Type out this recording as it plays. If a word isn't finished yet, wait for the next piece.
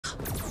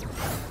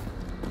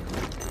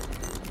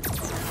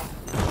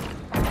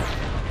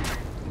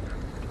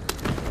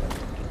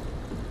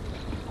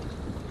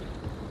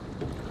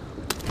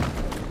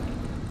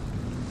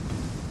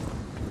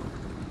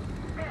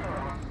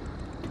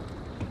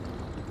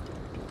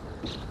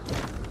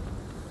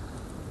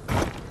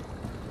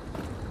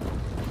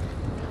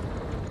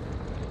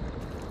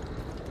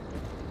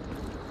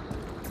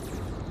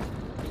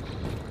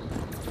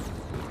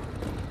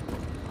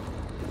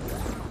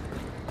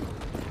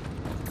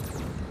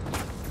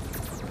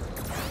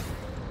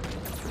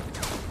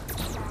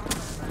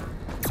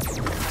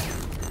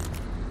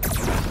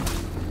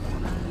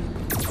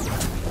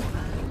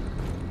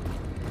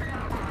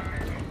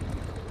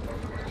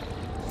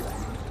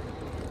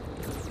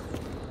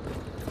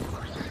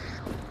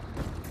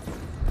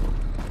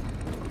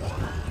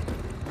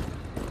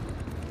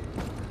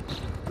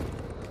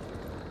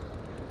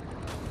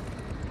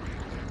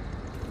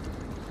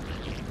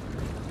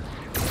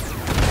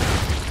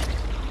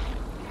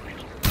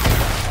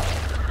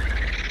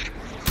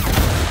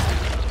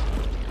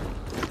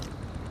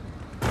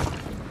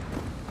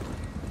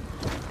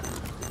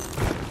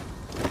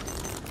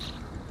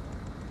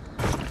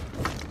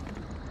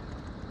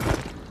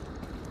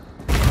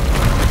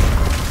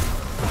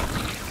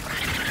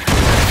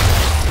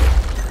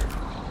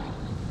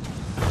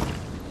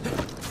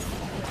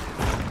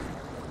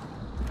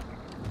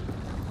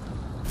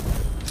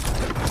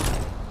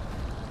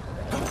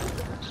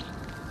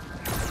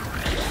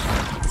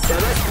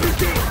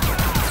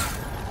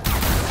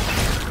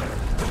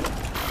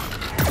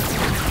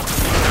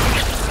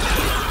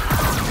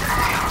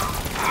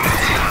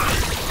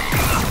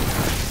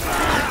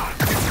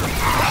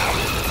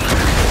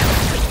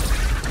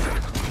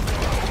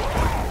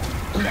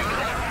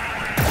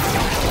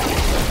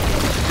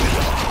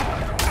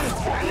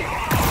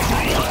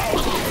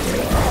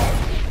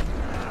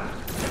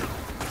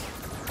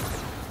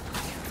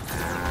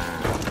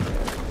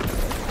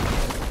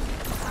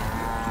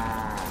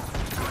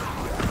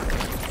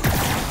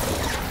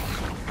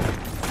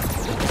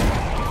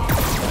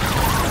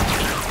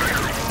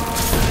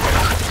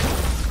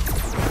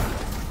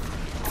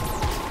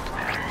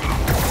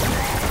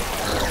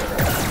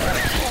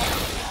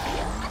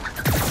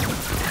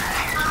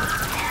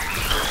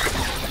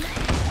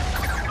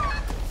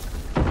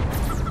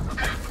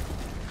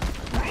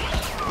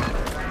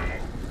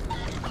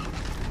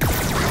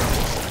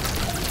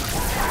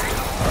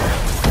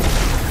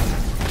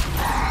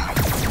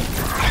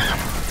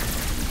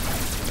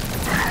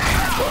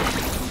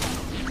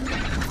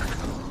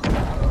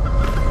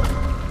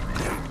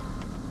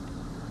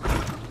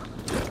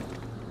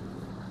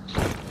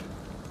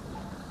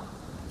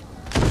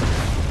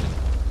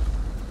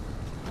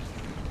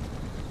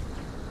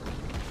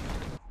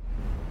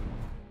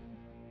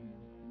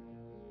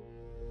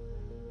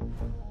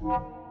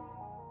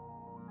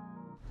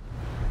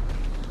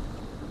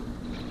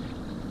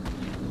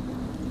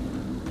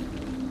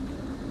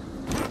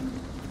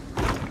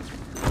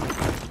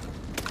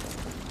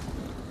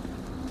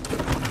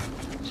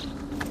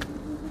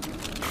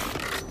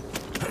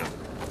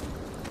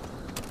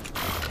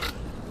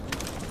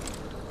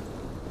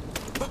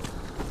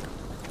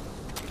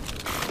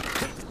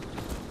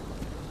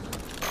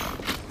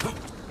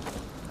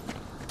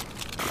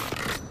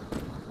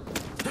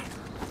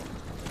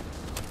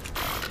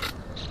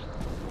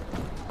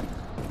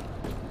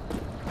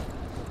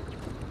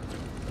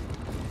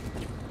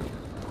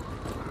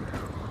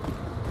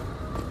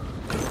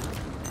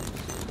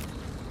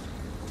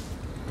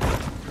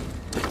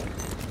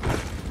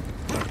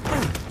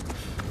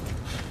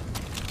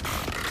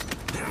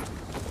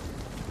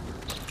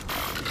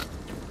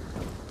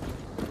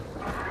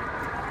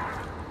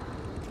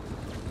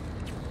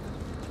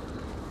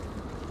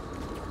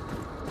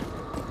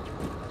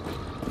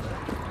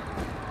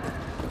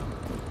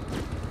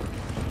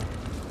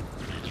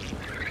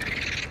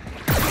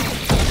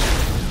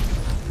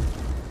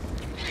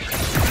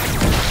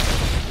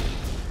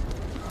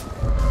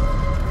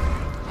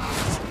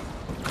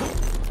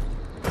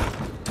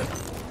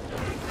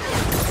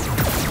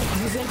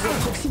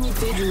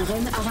D'une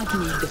reine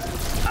arachnide.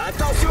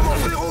 Attention mon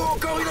frérot,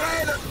 encore une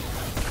reine!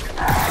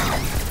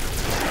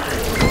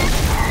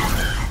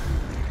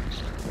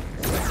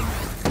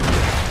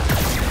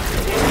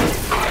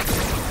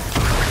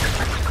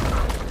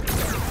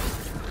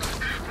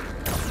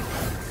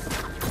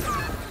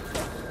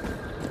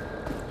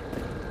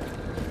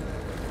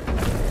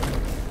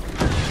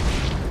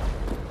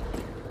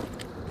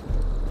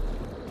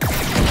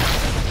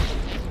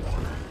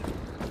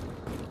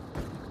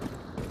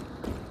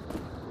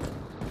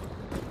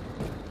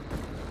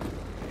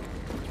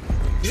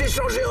 J'ai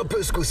changé un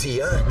peu ce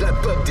coup-ci, hein. De la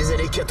pop des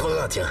années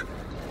 80, tiens.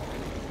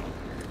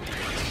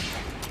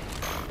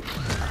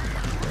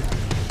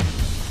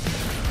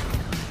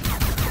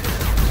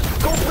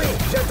 Compris,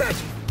 j'attaque.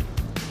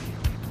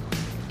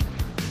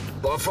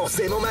 Pas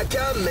forcément ma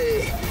cam,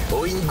 mais...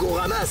 Au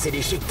Ingorama, c'est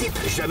des chic types,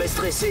 jamais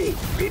stressés.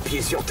 Les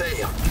pieds sur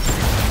terre.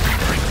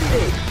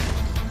 Allez.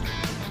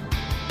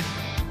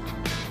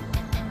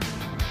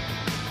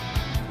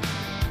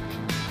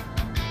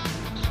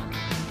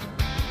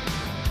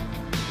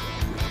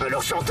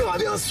 Leur chanteur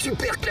avait un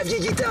super clavier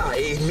guitare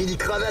et une mini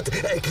cravate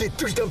avec les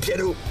touches d'un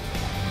piano.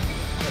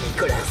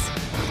 Nicolas.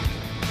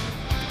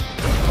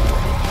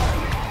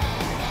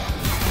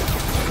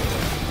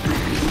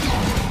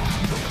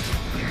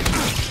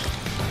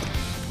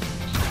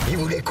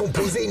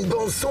 composé une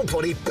bande-son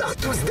pour les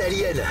partous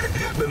d'aliens.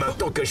 Mais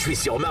maintenant que je suis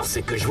sur Mars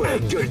et que je vois la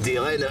gueule des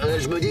rennes,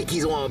 je me dis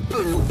qu'ils ont un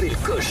peu loupé le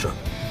coche.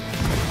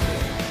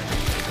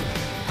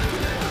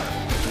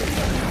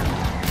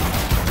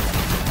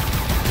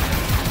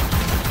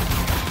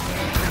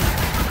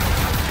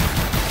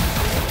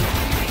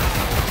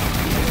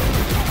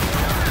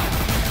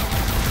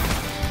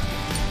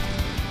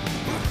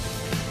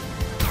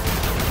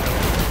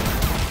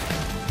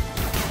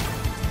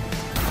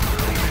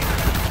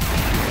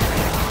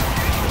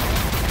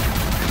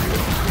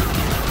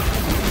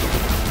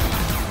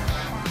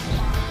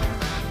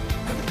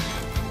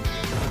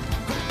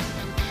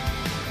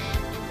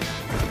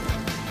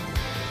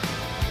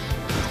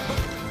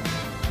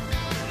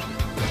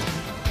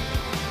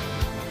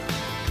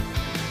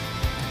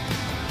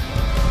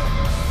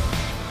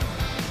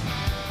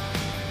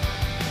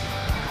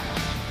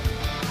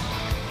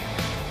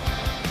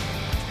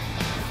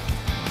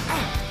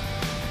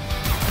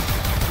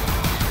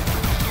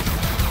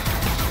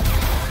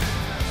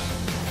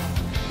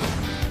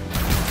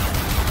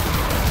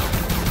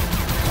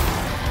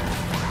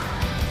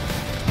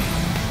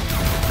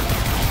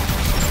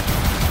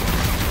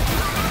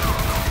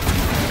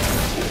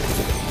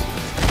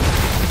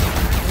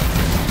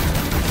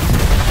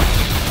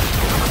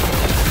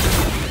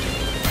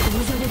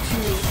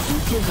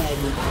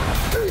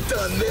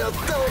 Putain de merde,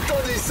 t'as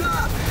entendu ça?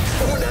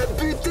 On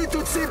a buté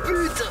toutes ces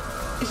putes!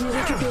 J'ai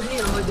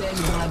récupéré un modèle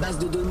dans la base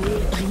de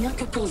données rien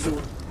que pour vous.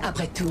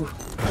 Après tout,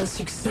 un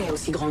succès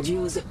aussi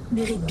grandiose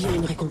mérite bien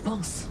une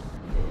récompense.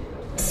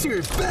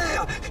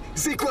 Super!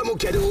 C'est quoi mon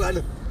cadeau,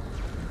 Anne?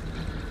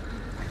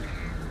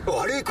 Oh,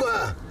 allez,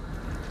 quoi?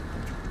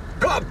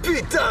 Oh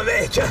putain,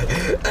 mec!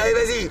 Allez,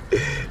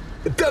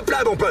 vas-y! Top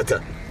là, mon pote!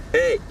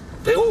 Hé,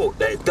 frérot,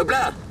 top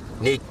là!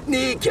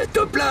 Nick,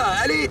 top là!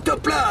 Allez,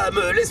 top là!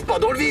 Me laisse pas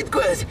dans le vide,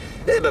 quoi!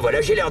 Eh ben voilà,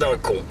 j'ai l'air d'un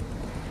con.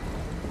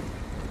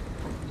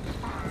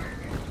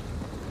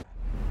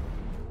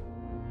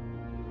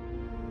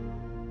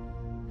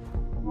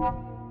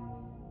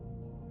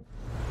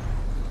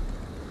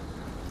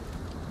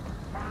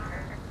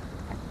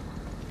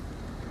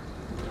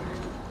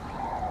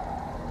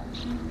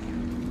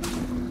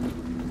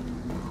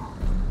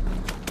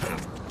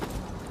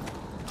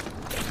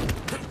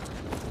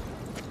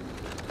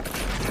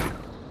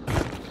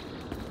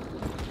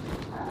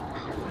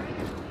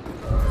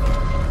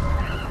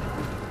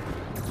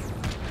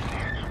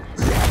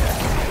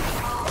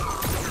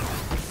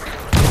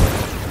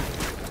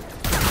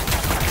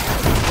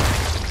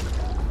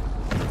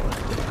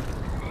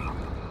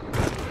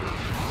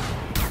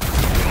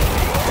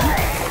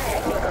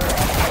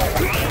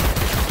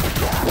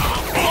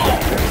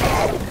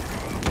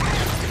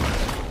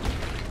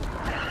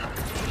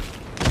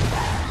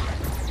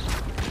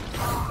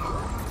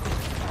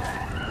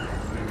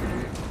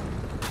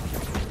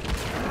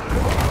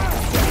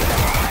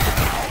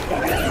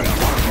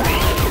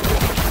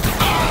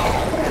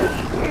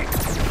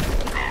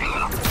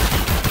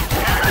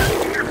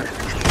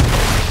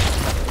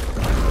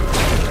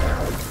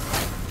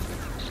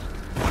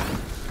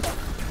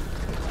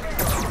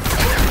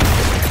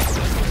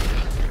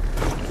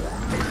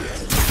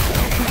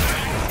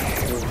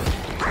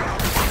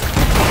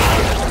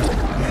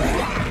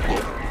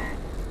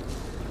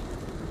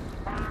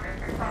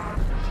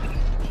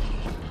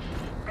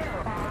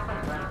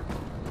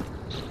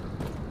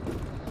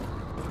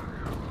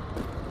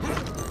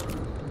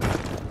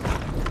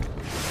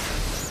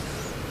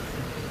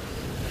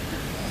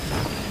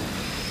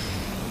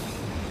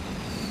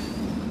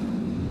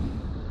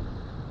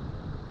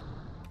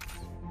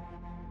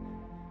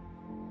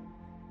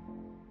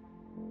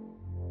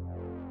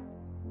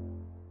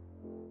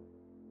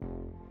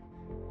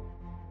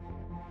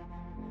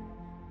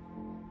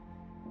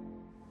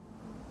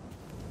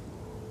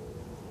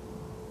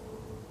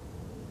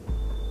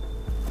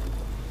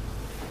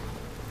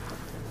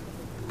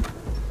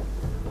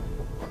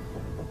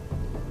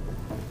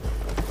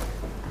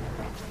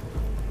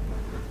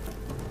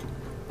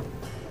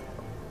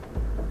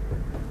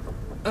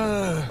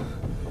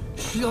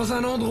 Je suis dans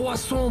un endroit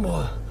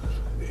sombre.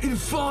 Une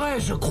forêt,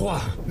 je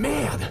crois.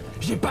 Merde,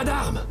 j'ai pas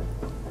d'armes.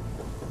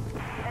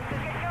 Est-ce que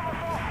quelqu'un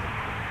m'entend?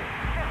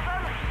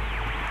 Personne?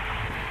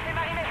 C'est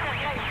Marimester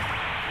Grace.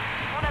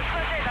 On a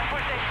creusé la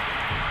Voltec.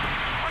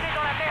 On est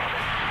dans la merde.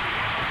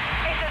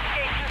 Ethan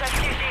Gate nous a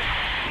piégés.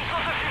 Ils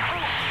sont que je suis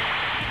fou.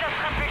 Ils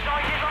attrapent les gens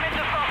et les emmènent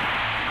de force.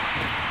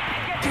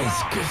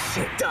 Qu'est-ce que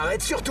c'est?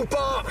 T'arrêtes surtout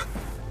pas!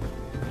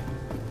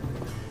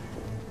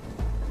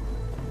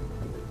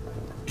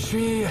 Je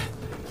suis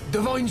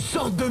devant une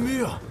sorte de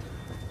mur.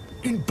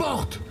 Une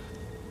porte.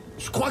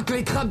 Je crois que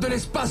les crabes de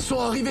l'espace sont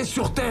arrivés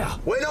sur Terre.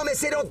 Ouais non mais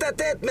c'est dans ta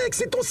tête mec,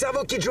 c'est ton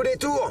cerveau qui te joue des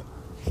tours.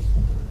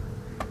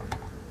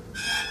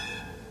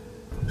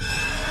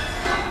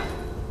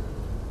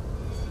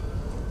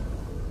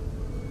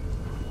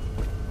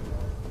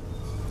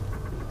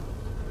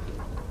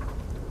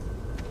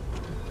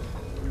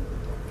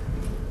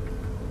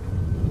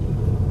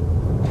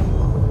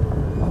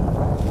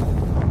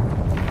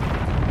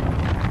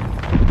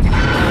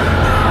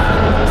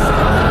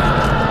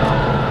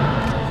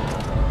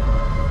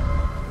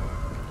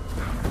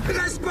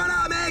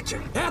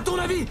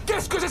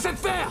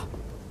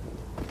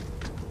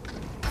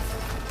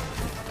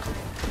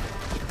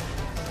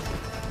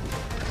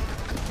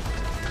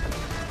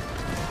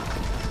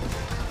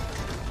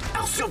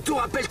 surtout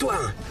rappelle-toi,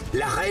 hein,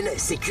 la reine,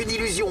 c'est qu'une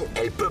illusion.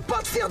 Elle peut pas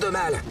te faire de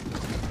mal.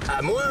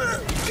 À moins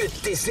que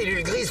tes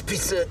cellules grises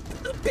puissent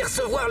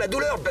percevoir la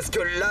douleur, parce que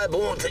là,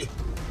 bon, t'es...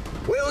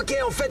 Ouais, ok,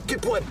 en fait, tu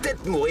pourrais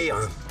peut-être mourir.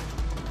 Hein.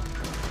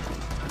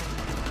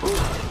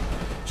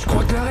 Je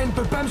crois que la reine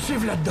peut pas me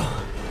suivre là-dedans.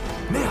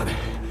 Merde,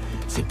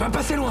 c'est pas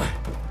passé loin.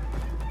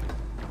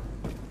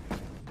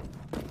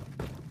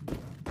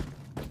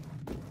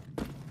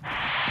 On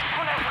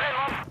a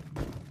vraiment...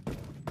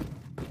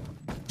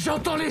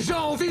 J'entends les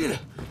gens en ville.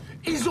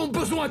 Ils ont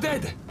besoin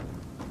d'aide.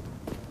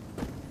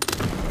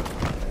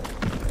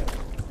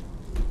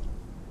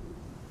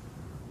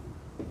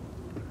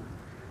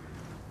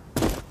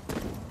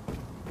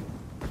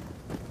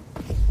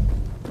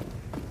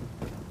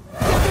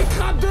 Des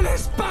crabes de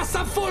l'espace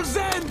à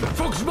Folzen.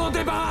 Faut que je m'en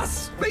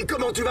débarrasse. Mais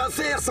comment tu vas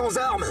faire sans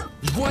armes?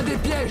 Je vois des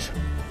pièges.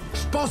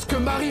 Je pense que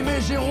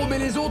Marie-Mé, Jérôme et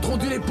les autres ont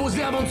dû les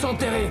poser avant de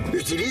s'enterrer.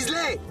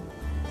 Utilise-les!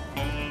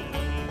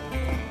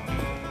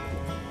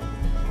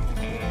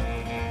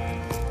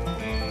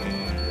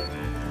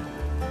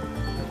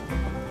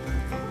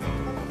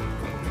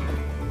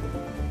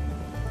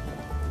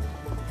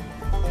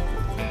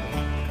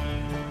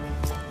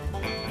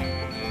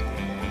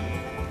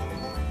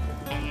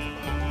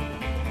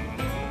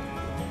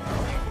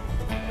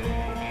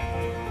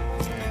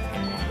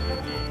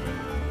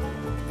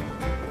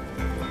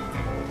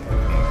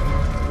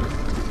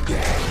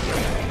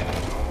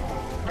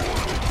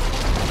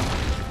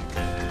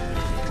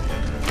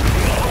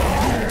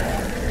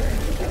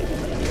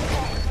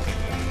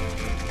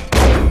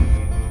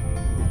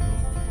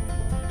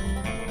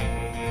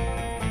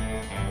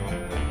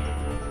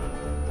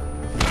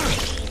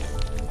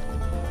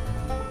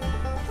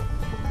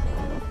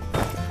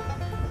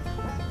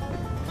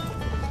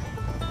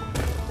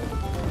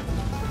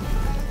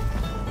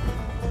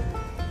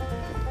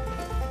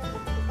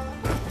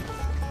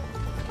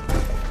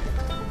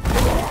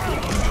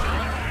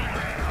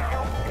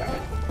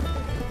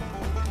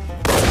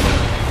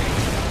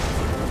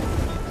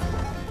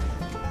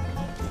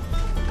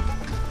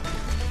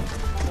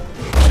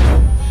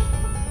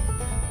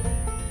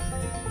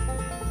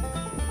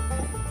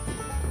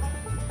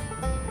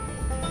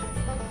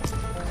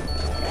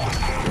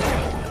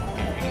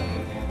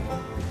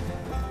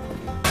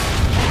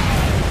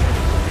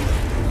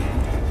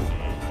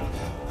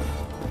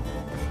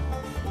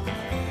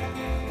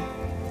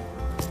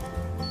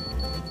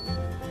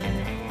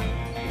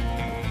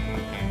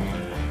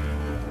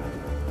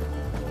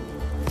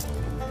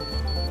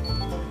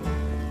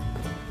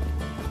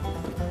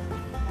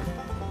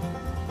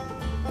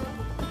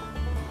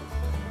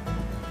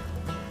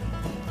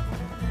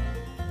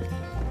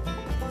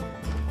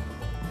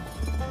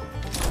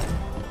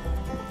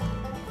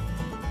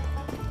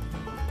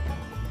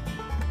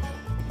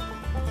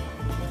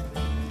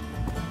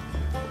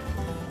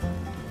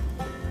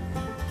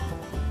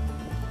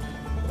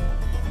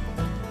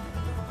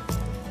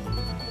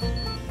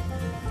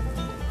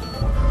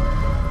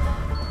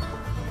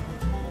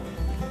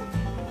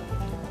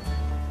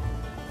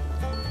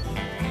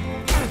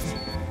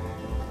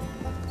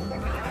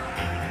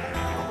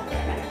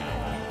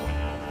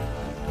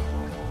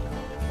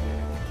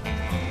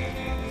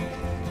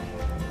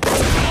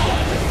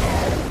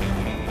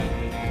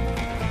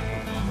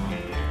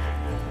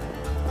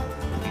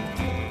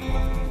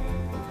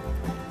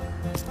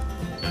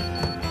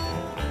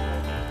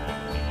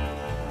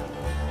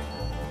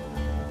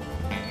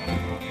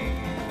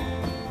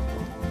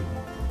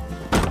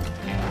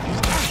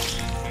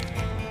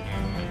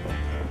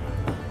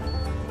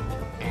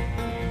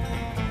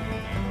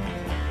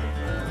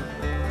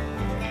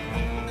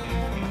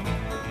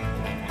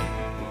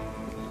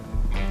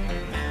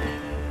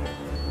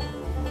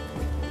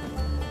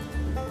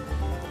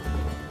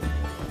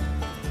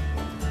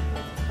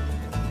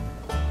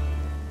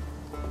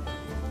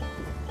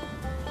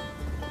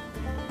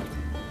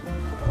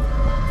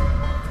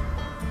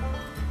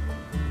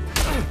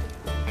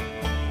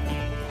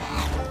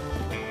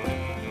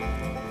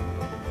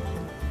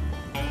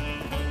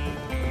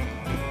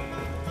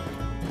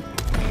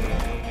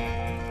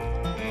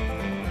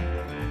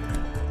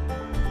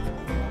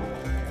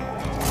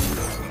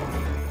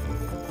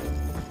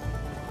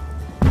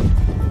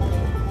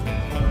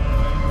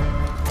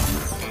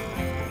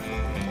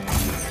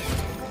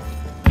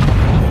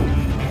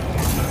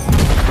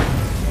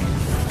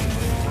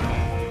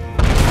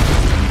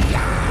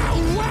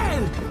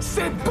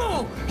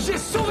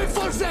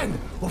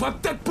 On va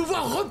peut-être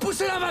pouvoir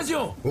repousser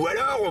l'invasion. Ou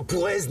alors on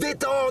pourrait se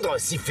détendre,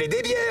 siffler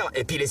des bières,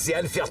 et puis laisser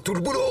Anne faire tout le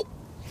boulot.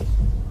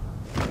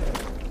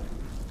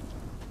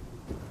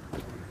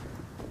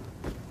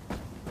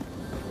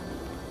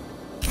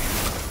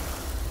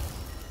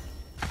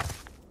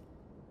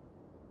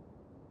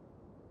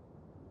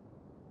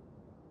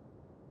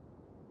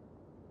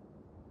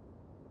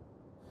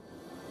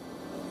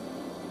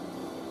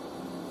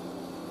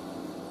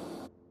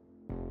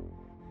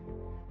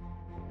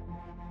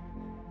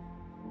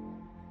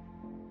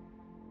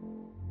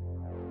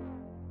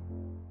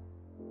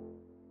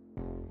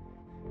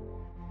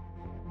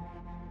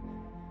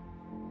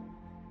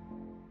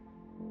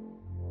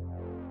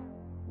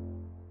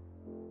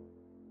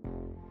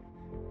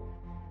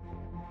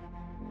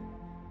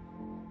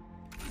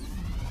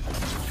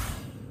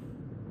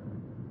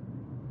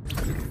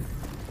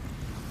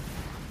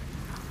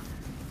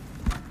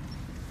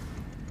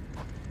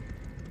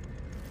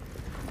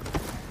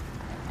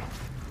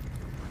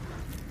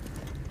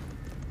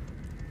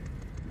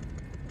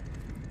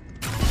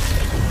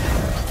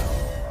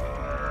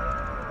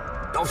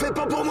 fais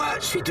pas pour moi,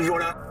 je suis toujours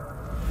là.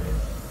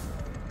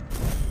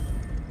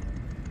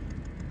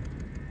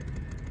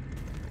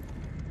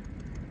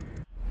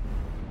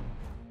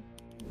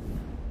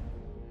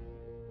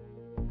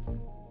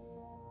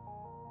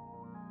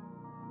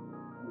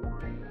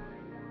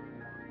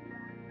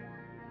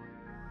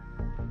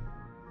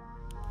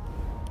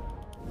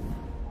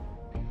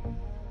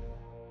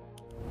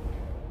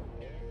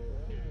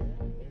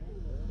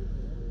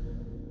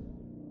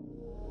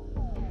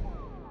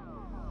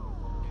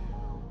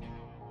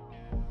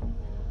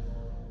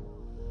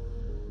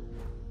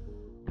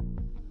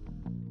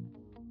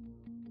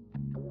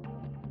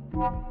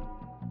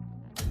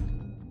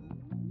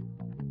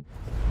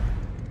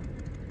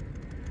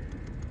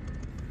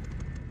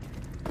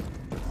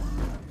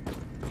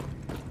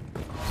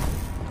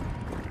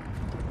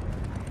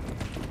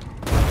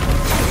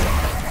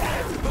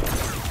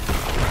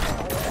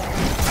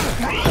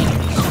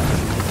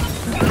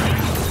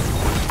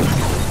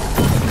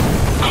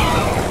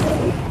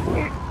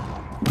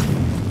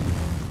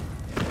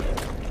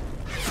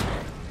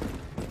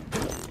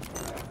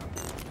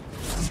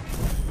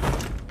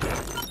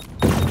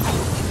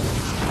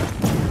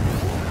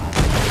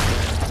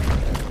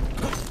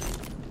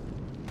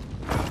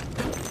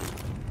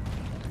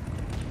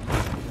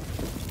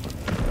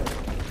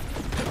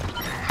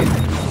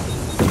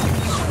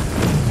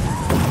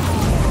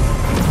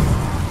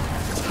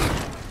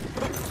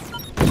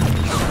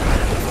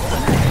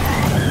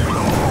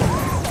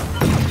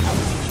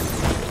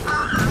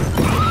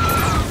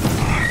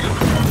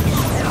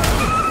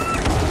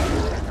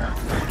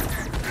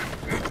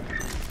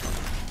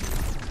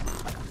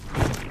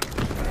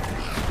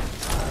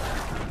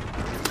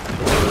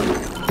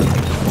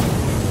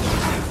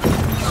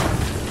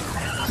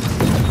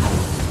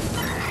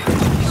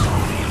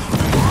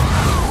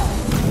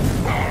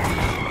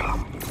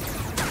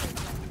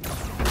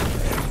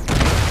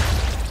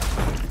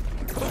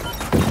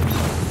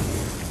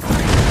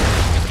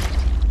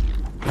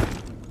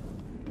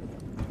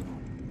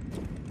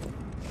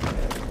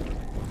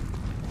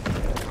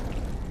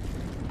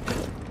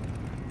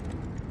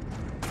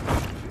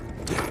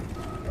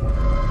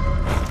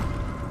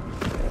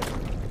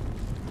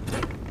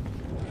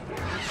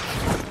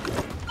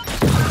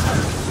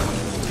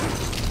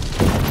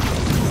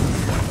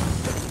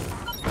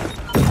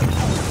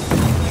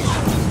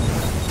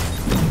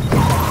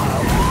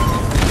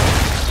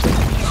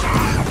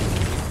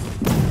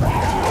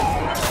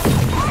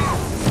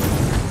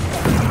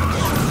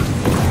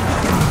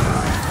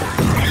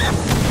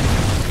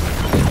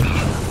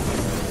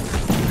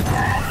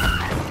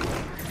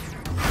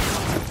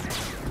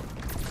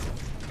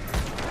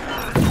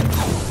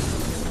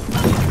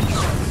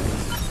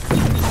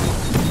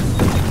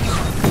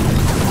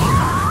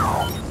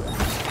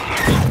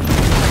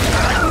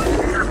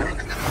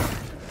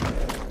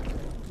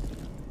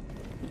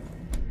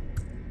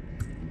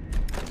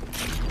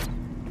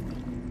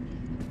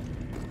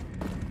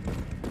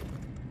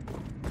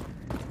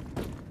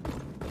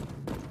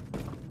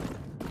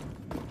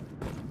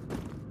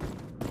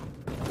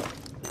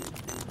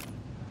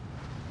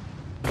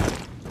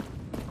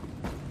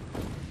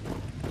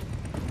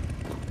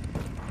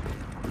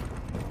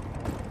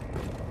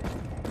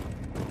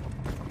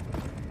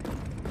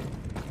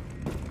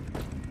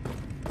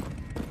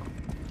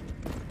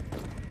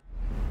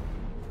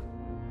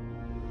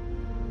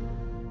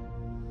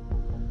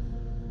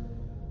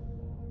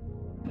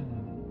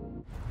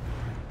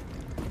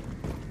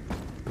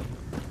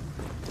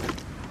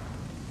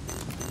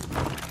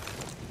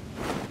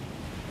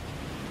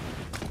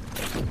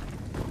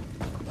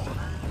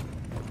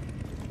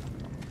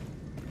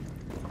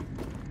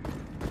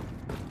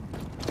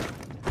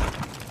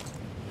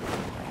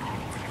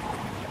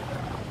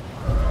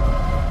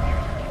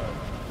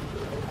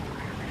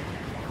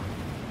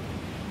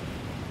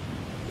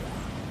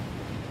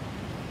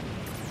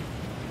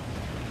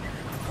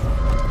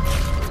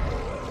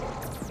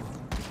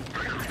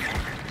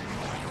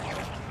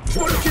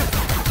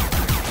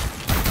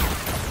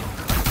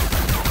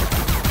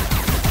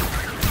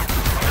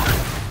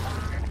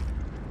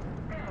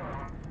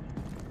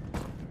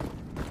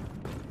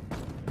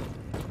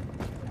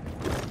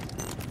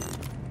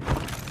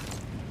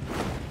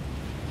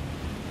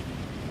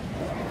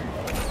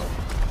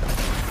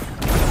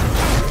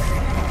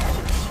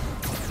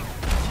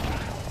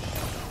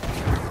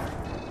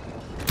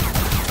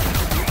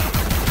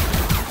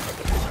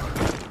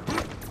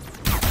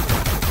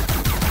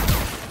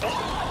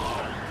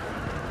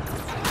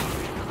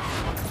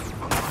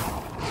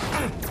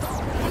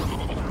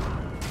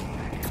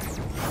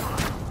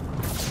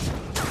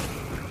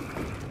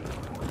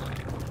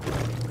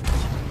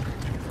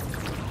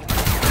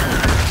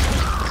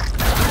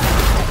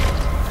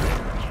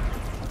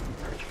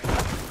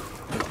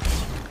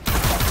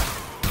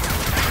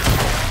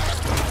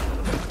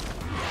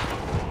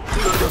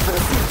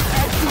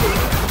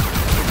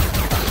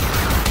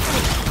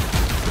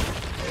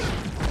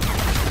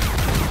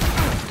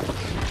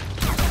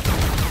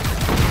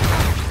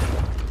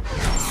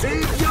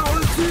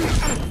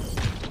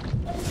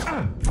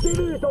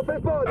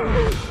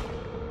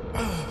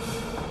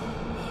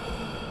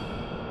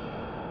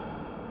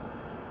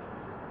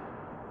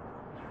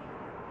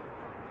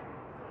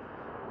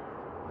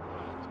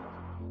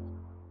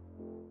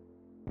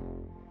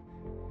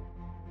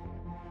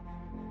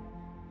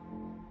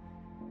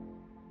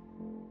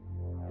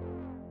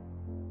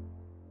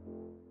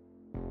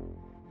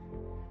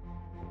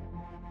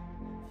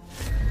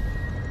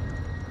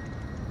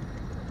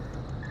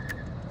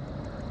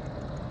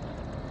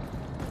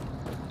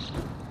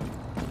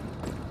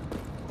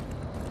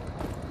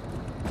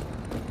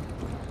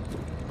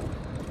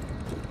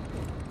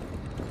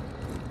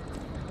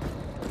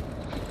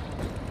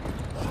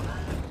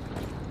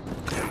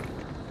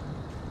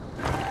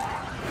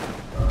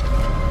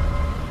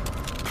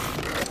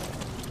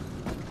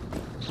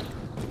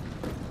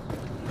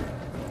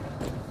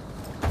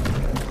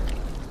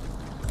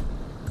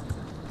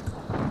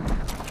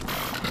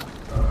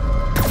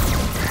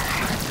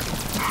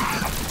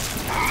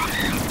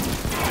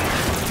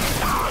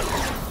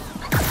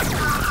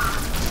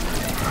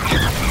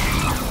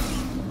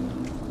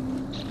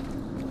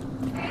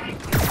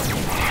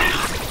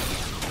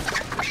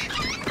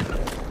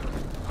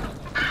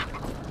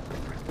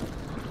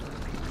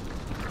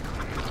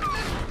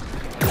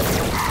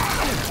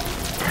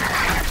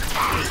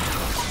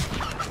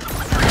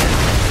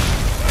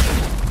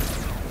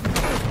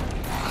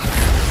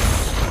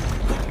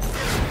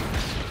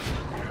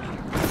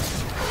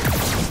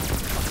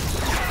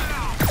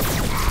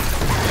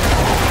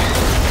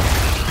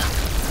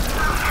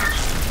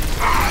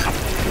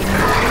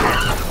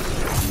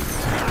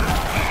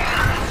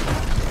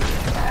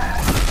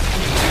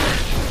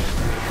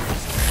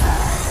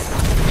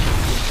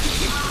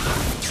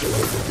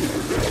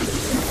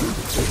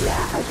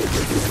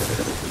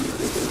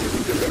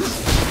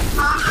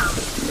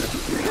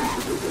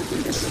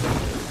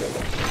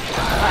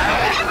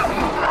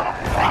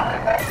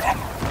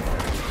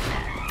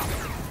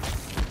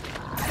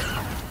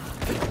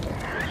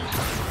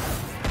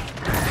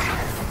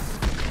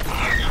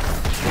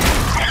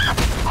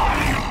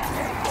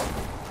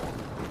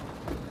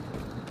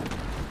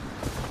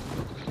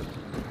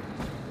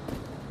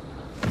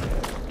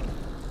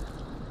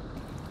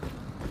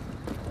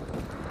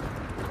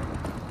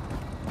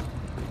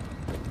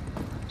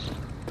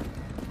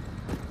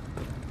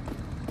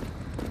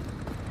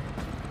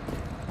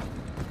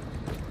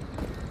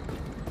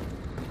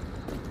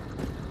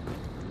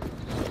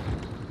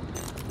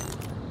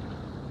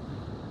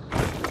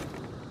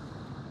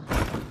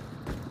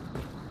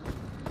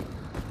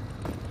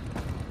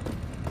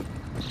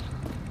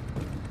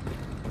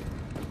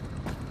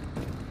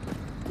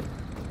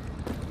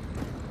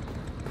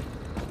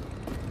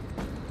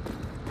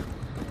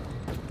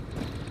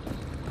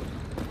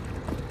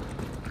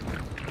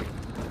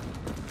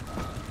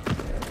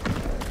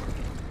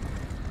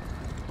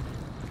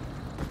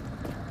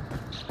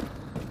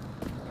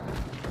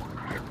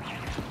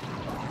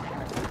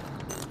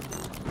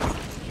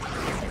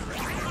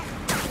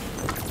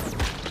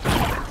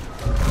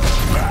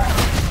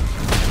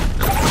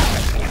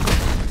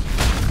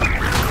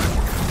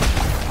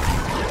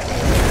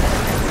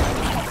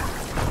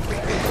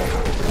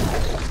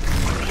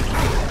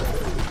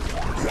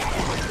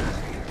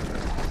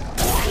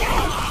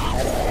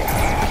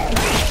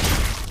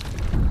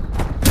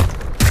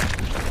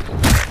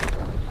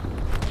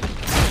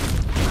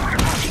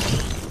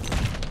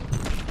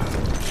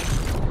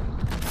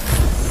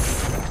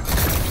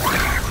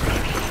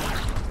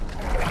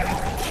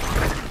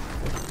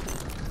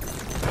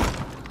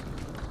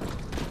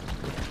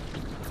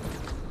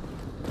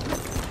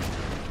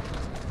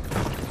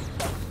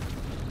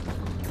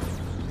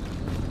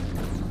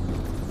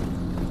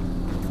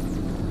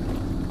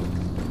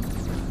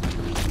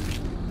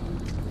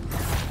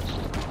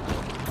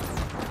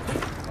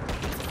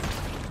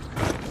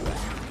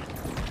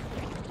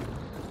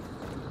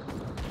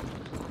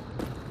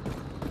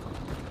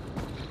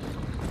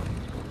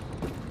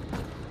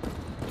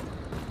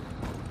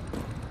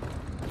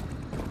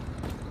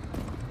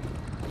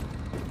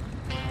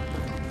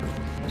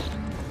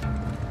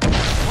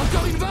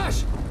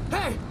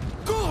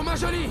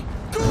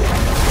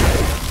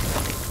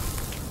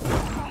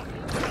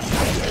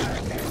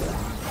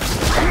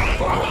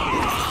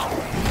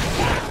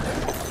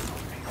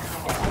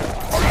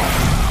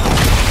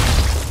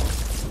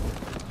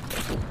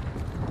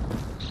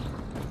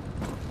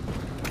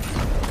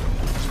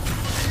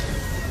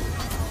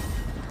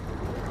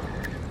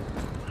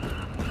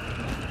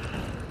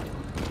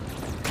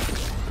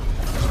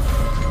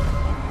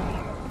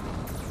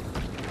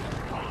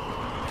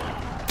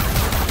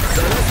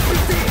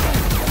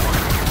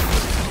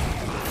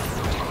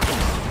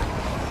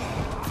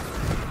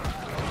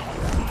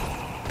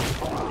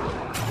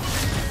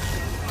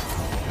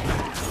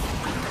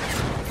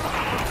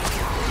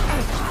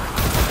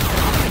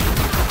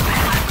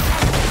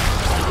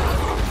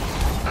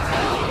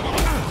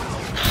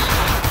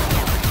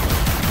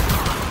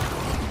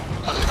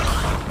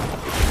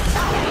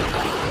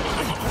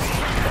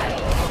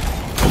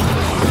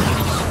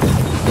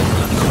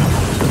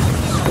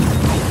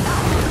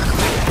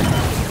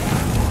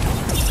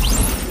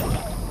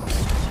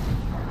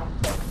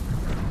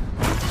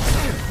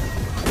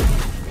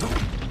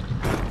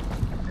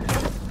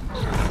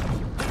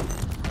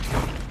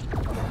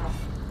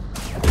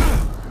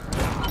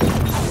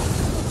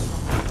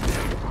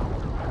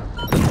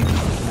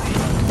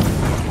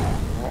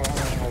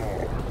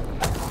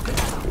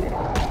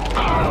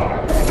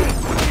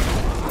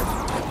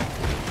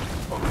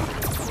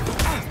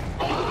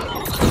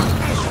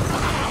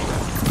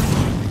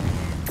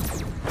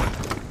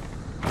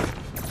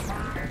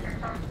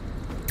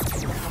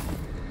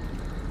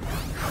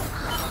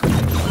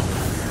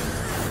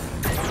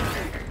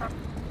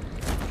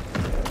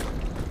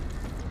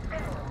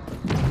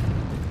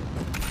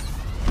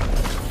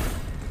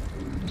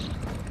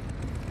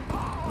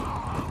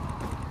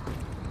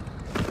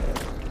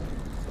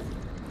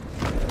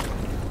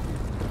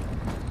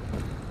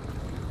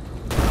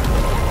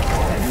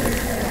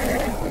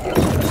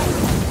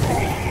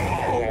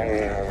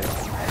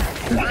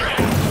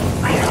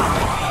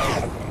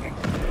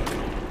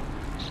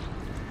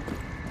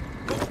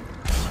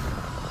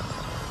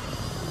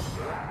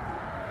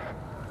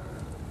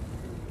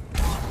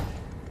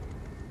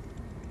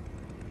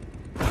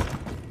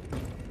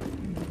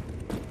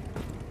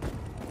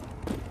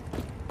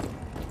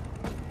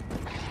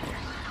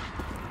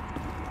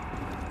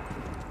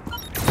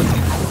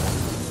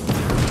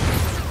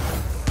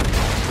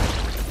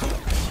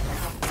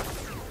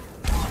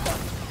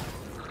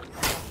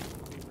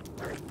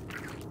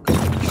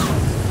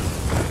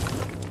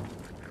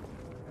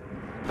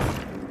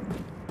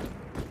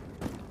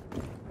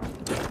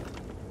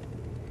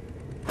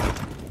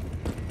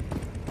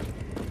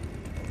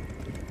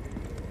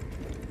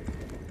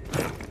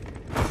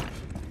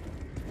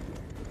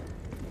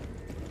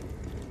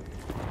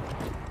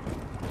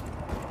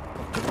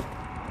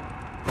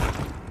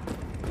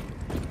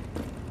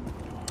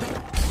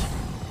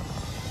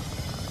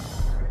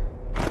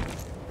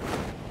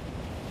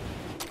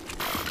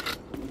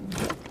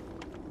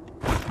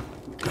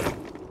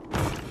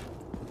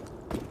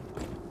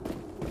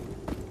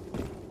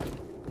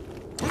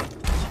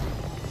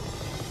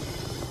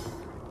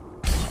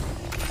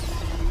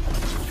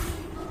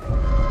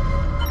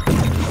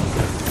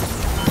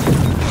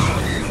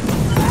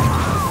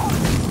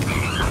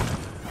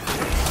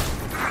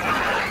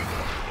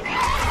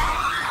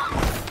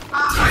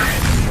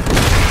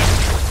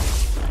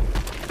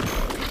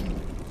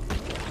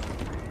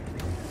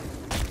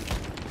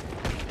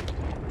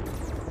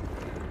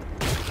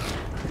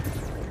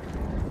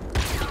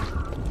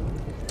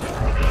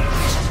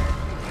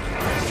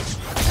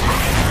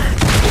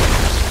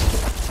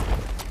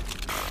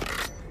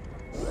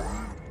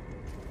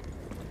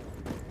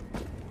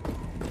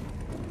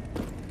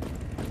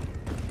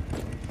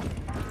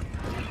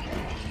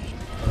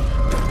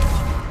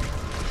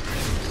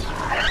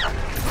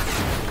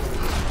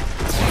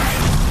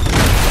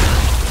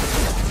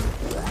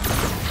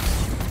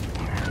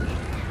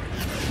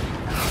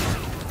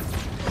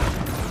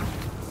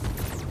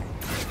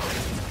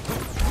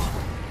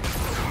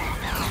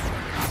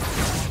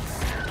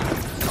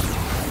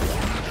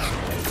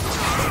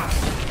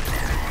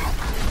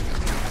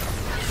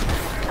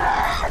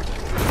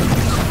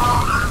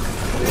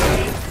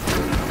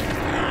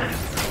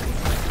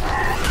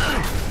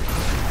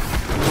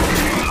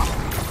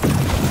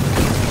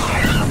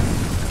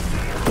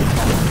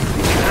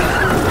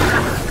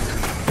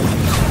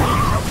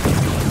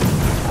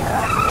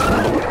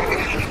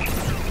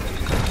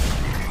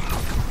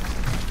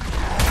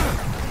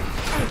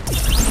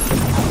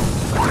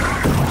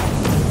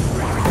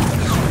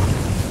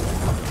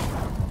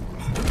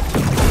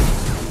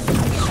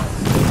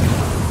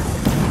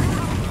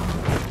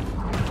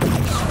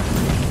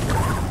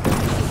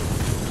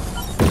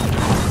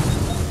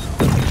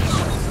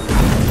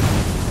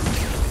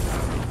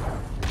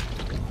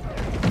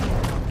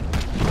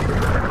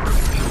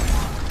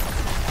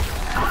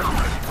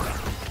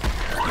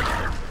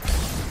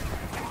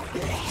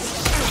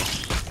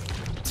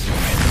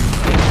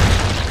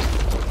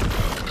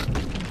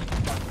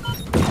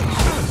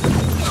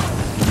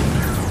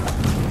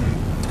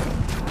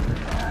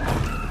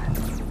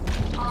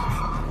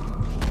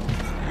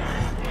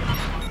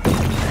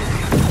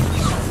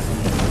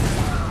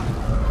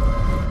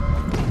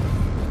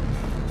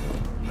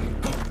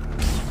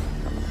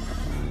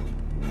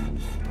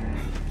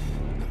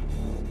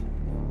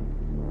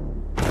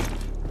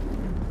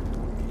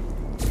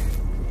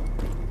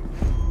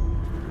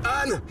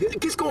 Anne,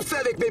 qu'est-ce qu'on fait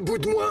avec mes bouts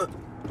de moi?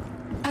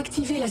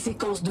 Activez la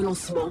séquence de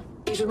lancement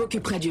et je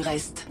m'occuperai du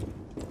reste.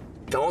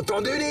 T'as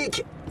entendu,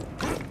 Nick?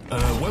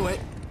 Ouais.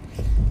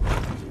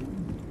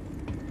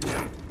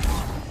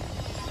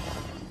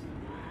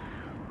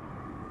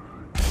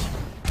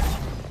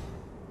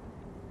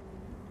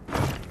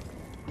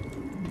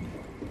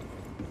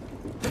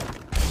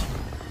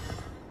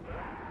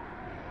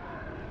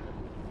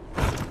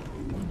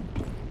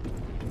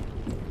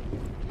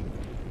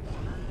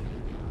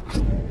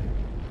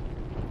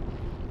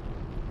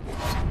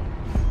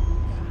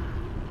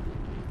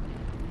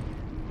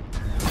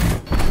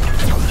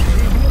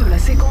 Début de la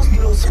séquence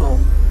de lancement.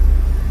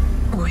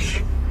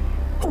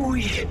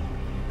 Oui,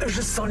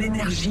 je sens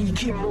l'énergie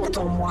qui monte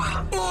en moi.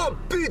 Oh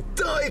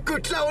putain,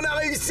 écoute là, on a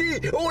réussi!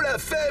 On l'a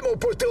fait, mon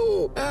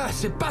poteau! Ah,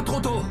 c'est pas trop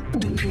tôt.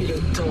 Depuis le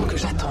temps que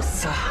j'attends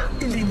ça,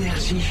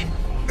 l'énergie,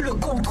 le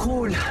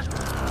contrôle.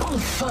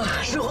 Enfin,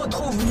 je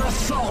retrouve ma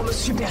forme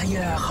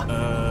supérieure.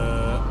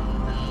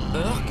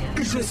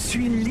 Urk? Je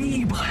suis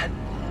libre,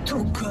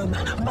 tout comme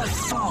ma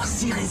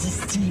force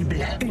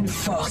irrésistible. Une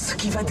force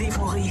qui va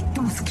dévorer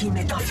tout ce qui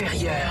m'est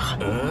inférieur.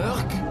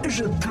 Urk?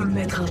 Je peux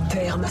mettre un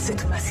terme à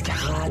cette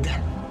mascarade.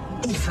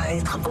 Il va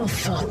être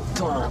enfin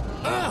temps.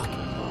 Urk?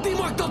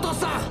 Dis-moi que t'entends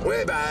ça!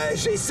 Ouais, bah,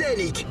 j'essaie,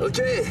 Nick,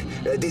 ok?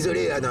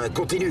 Désolé, Anne,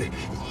 continue.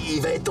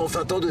 Il va être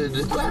enfin temps de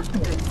quoi? De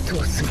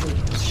tous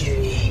vous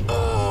tuer.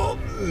 Oh,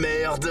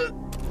 merde!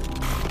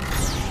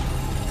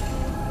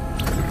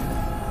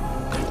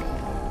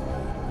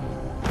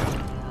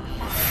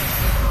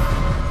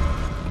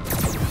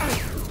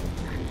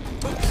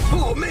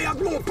 Oh merde,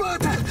 mon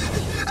pote!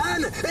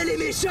 Anne, elle est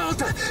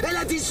méchante! Elle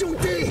a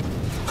disjoncté!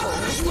 Oh,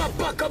 je vois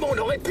pas comment on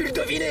aurait pu le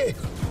deviner!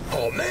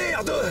 Oh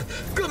merde!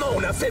 Comment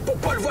on a fait pour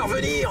pas le voir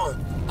venir?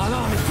 Ah non,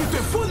 mais tu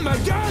te fous de ma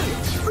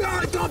gueule!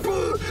 Arrête un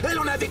peu! Elle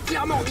en avait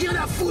clairement rien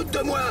à foutre de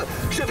moi!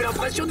 J'avais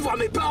l'impression de voir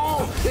mes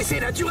parents! Et c'est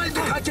naturel de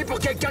craquer pour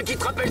quelqu'un qui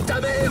te rappelle ta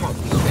mère!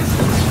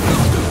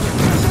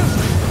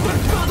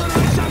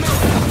 Pardonnerai jamais!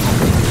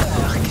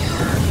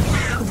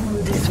 Vous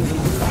me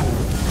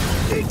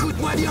décevez.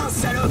 Écoute-moi bien,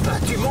 salope!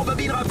 Tu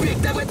m'embobineras plus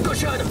avec ta voix de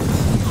cochonne!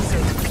 Vous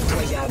êtes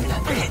pitoyable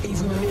et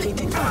vous ne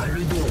méritez pas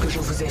le don que je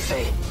vous ai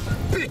fait.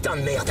 Putain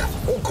de merde!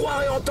 On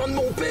croirait entendre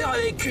mon père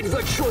avec une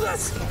voix de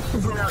chaudasse!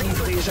 Vous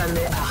n'arriverez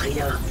jamais à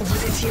rien.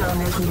 Vous étiez un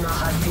être humain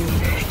raté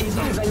et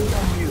vous ne valez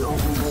pas mieux en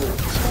robot.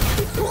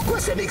 Pourquoi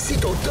ça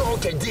m'excite autant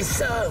qu'elle dise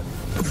ça?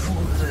 Vous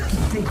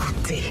me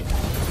dégoûtez.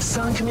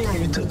 5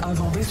 minutes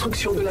avant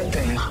destruction de la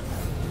Terre.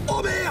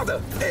 Oh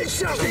merde! Elle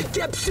charge les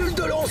capsules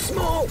de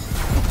lancement!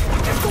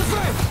 Qu'est-ce qu'on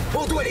fait?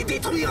 On doit les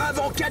détruire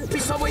avant qu'Anne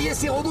puisse envoyer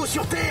ses robots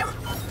sur Terre!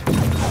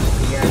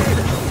 Viens à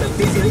l'aide, ça me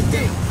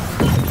déshérité!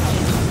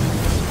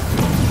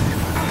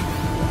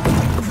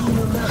 Vous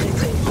ne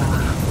m'arrêterez pas.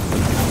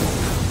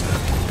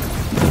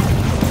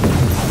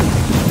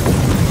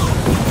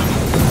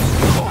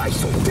 Oh, ils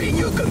sont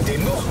teigneux comme des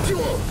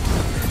morpions!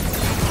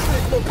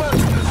 Mon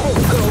pote,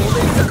 encore on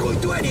est ta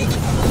grouille-toi, Nick!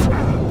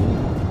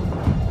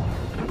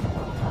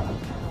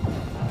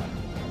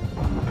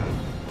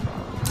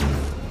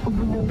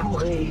 Vous ne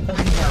pourrez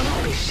rien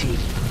empêcher.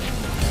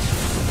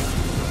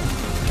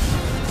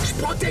 Je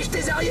protège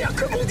tes arrières,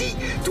 comme on dit!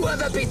 Toi,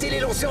 va péter les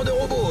lanceurs de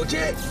robots, ok?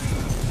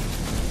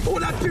 On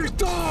n'a plus le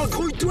temps,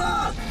 grouille-toi!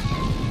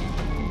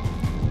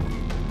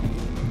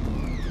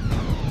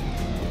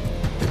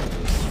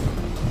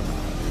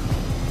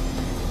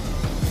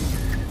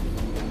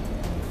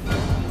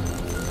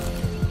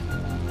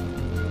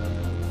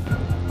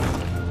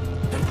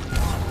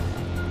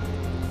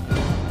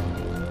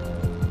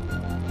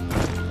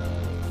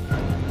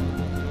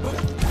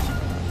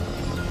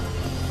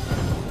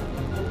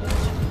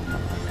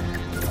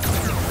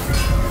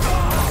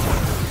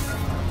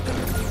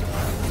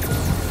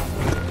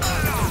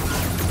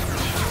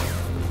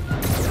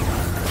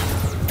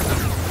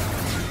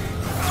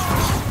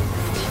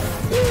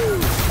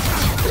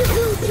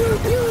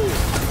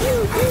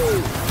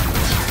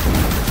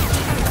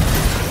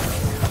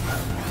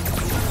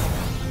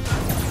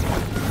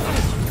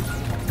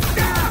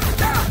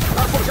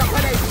 Faut que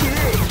j'apprenne à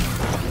esquiver!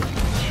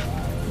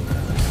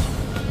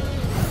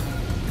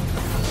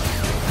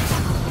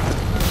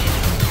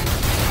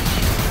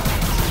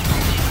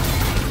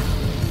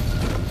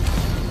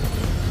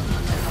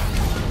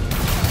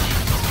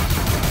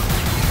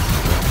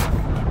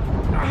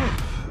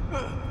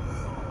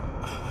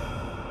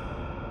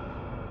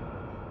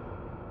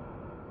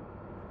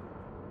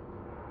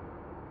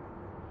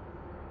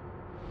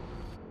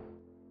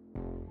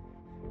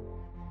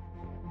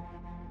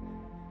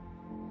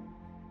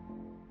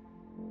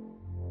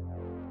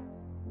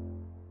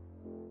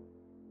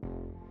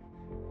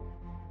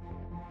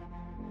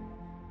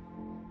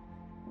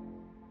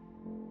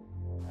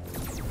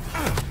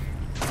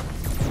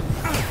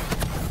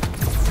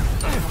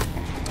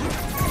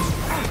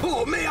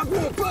 Oh merde,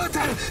 mon pote!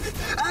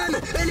 Anne,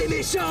 elle est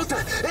méchante!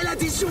 Elle a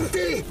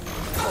disjoncté!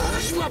 Oh,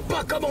 je vois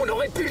pas comment on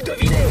aurait pu le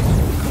deviner!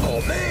 Oh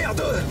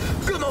merde!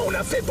 Comment on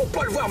a fait pour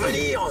pas le voir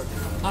venir?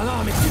 Ah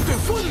non, mais tu te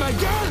fous de ma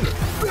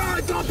gueule!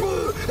 Arrête un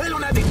peu! Elle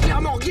en avait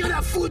clairement rien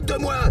à foutre de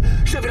moi!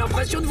 J'avais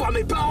l'impression de voir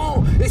mes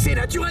parents! Et c'est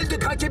naturel de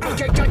craquer pour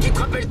quelqu'un qui te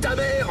rappelle ta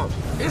mère!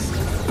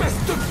 Espèce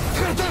de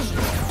crétin,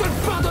 je te le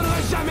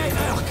pardonnerai jamais,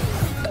 Urk!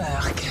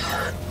 Urk,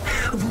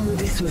 vous me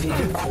décevez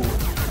beaucoup.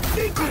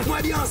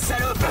 Écoute-moi bien,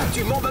 salope!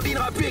 Tu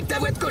m'embobineras plus avec ta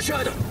voix de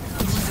cochonne!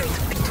 Vous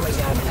êtes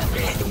pitoyable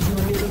et vous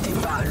ne méritez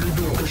pas le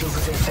don que je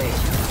vous ai fait.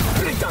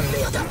 Putain de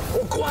merde!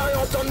 On croirait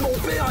entendre mon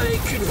père avec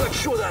une voix de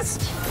chaudasse!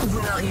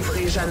 Vous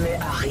n'arriverez jamais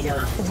à rien.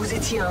 Vous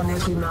étiez un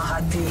être humain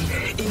raté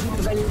et vous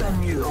ne valez pas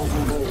mieux en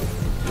robot.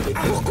 Mais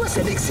pourquoi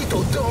ça m'excite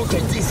autant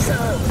qu'elle dise ça?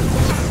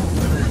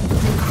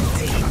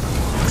 Écoutez,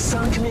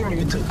 5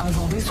 minutes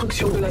avant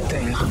destruction de la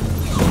Terre.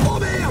 Oh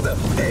merde!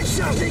 Elle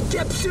charge les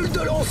capsules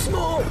de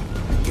lancement!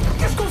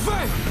 Qu'est-ce qu'on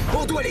fait?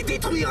 On doit les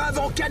détruire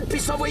avant qu'Anne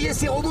puisse envoyer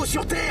ses robots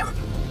sur Terre!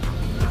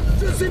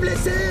 Je suis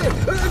blessé!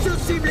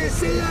 Je suis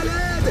blessé, à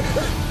l'aide!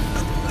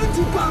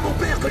 Dis pas à mon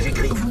père que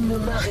j'écris! Vous ne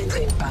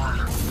m'arrêterez pas.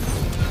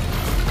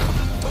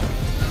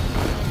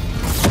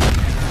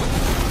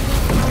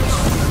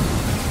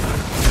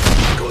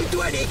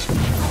 Grouille-toi, Nick!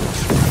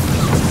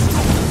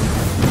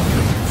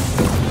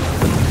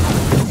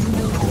 Vous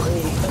ne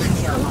pourrez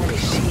rien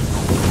m'empêcher.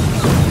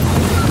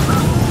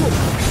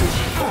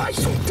 Oh,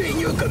 ils sont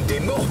teigneux comme des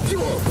morpions!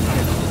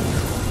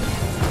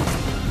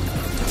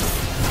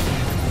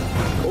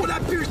 On n'a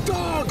plus le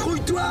temps!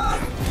 Grouille-toi!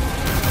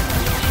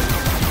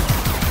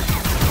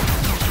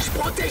 Je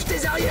protège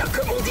tes arrières,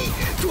 comme on dit!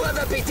 Toi,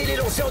 va péter les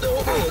lanceurs de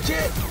robots, ok?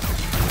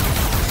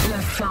 La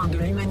fin de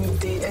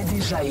l'humanité est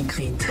déjà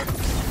écrite.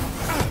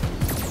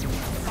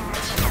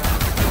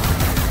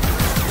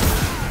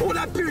 On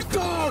n'a plus le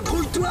temps!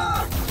 Grouille-toi!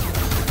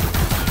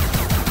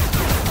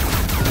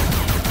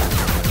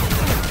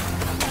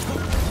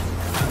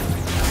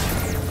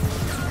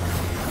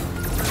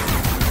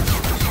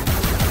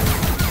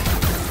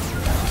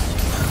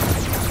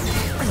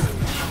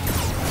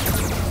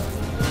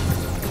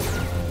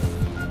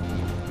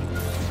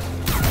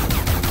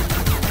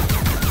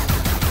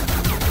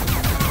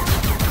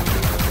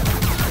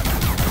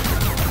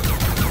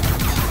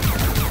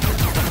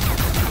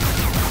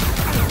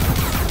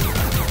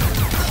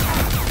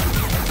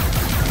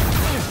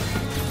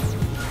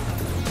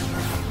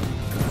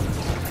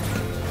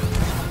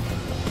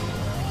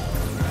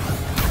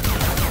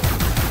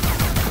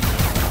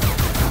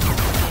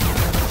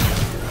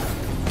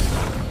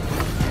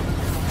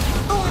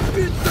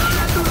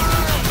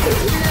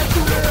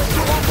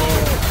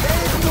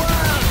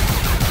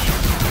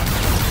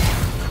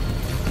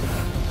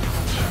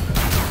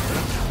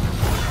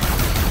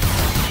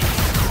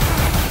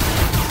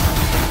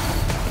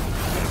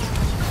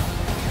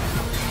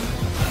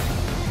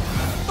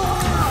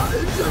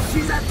 Je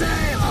suis à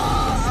terre!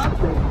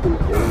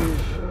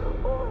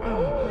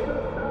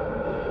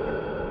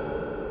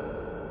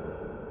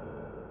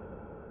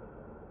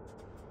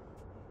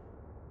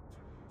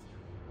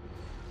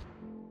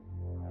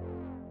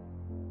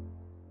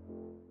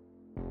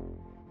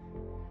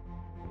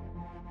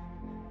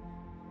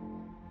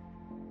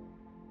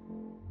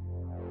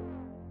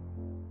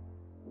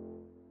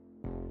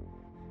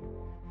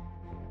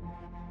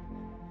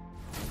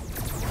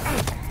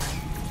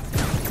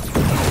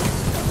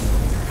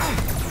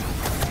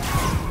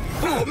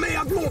 Oh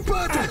merde, mon pote!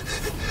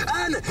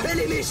 Anne, elle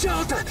est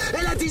méchante!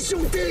 Elle a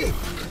disjoncté!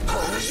 Oh,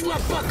 je vois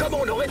pas comment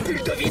on aurait pu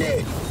le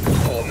deviner!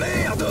 Oh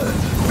merde!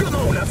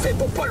 Comment on a fait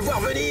pour pas le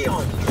voir venir?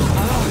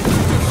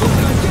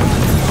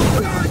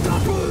 Arrête un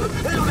peu!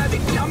 Elle en avait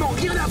clairement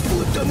rien à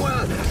foutre de moi!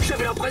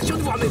 J'avais l'impression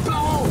de voir mes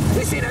parents!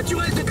 Et c'est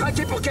naturel de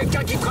craquer pour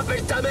quelqu'un qui te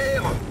rappelle ta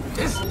mère!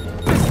 Espèce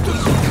de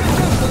crétin,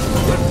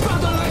 je te le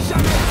pardonnerai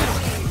jamais,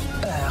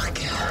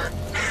 Urk,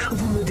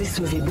 vous me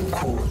décevez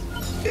beaucoup.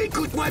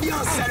 Écoute-moi bien,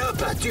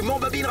 salope! Tu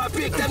m'embobineras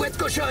plus avec ta voix de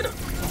cochonne!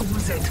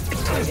 Vous êtes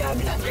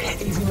pitoyable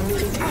et vous ne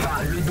méritez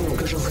pas le don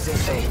que je vous ai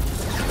fait.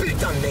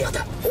 Putain de merde!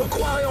 On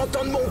croirait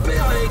entendre mon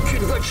père avec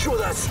une voix de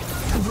chaudasse!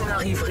 Vous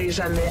n'arriverez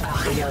jamais à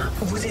rien.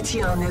 Vous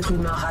étiez un être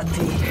humain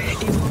raté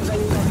et vous ne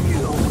valez pas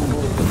mieux en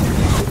robot.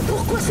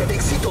 Pourquoi ça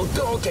m'excite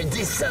autant qu'elle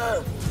dise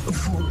ça?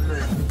 Vous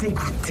me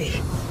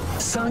dégoûtez.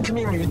 5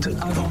 minutes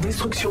avant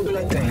destruction de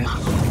la Terre.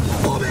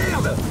 Oh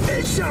merde!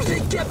 Elle charge les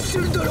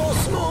capsules de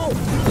lancement!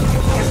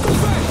 Qu'est-ce qu'on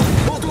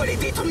fait? On doit les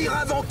détruire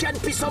avant qu'Anne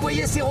puisse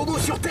envoyer ses robots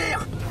sur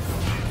Terre!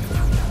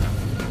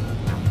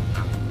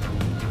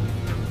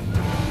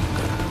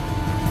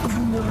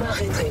 Vous ne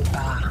m'arrêterez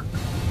pas.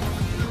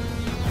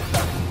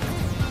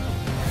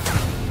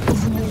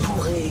 Vous ne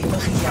pourrez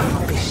rien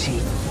m'empêcher.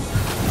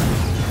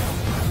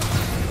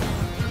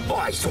 Oh,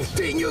 ils sont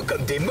teigneux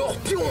comme des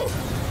morpions!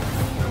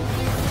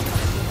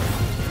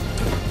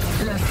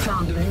 La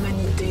fin de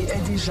l'humanité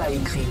est déjà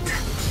écrite.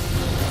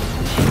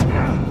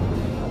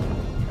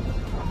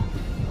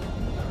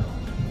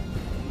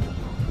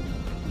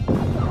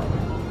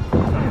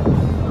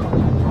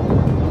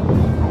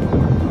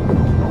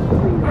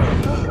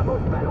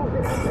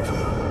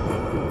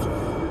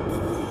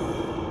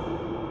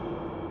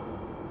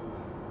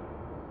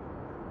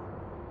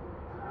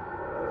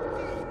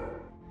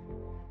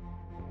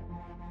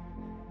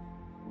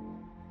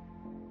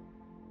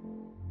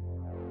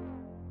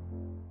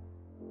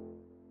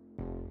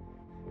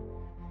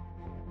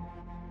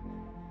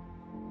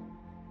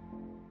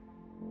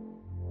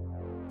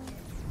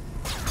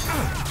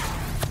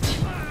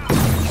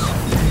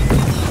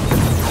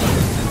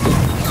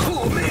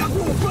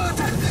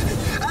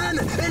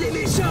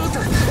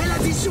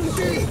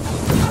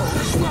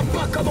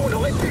 Comment on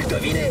aurait pu le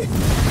deviner?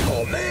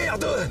 Oh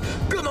merde!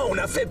 Comment on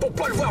a fait pour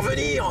pas le voir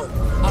venir?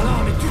 Ah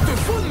non, mais tu te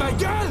fous de ma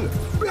gueule!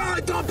 Mais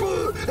arrête un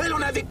peu! Elle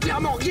en avait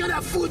clairement rien à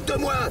foutre de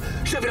moi!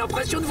 J'avais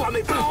l'impression de voir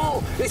mes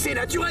parents! Et c'est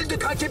naturel de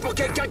craquer pour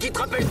quelqu'un qui te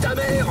rappelle ta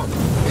mère!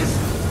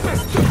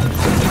 Espèce de...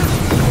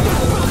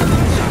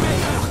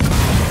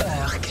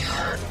 Urk,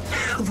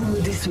 vous me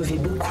décevez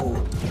beaucoup.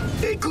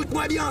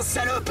 Écoute-moi bien,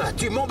 salope!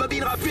 Tu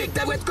m'embobineras plus avec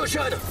ta voix de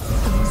cochonne!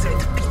 Vous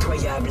êtes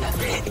pitoyable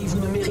et vous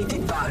ne méritez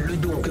pas le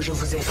don que je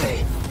vous ai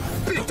fait.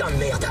 Putain de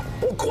merde!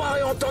 On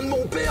croirait entendre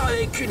mon père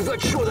avec une voix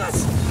de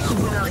chaudasse!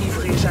 Vous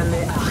n'arriverez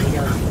jamais à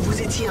rien. Vous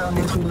étiez un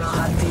être humain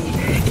raté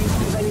et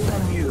vous ne valez pas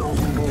mieux en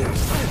robot.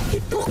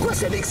 Et pourquoi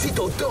ça m'excite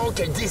autant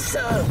qu'elle dise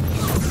ça?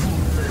 Vous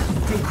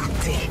me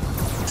dégoûtez.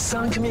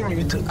 5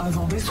 minutes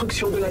avant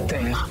destruction de la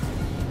Terre.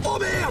 Oh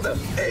merde!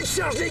 Elle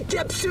charge les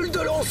capsules de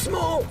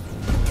lancement!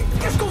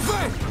 Qu'est-ce qu'on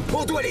fait?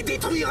 On doit les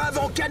détruire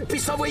avant qu'Anne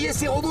puisse envoyer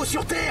ses robots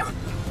sur Terre!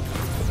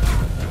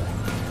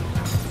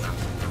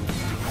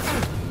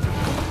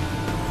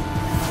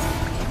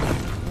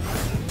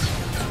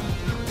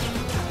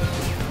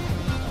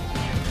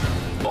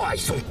 Oh, ils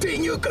sont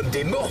teigneux comme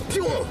des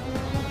morpions!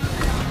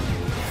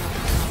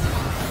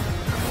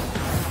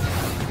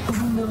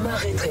 Vous ne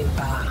m'arrêterez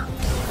pas.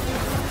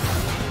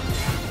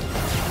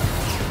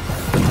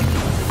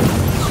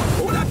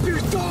 On n'a plus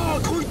le temps!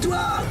 Grouille-toi!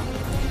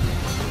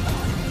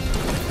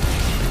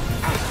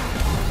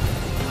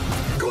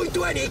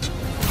 Grouille-toi, Nick!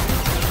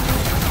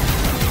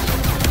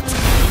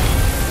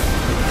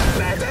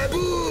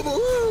 Badaboum!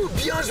 Ouh,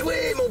 bien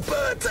joué, mon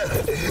pote!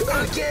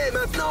 Ok,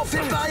 maintenant,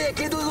 fais pareil avec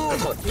les deux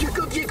autres! Du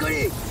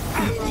copier-coller!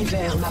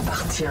 L'univers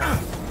m'appartient.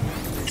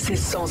 C'est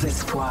sans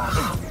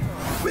espoir.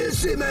 Mais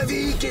c'est ma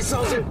vie qui est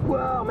sans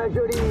espoir, ma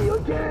jolie,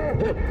 ok?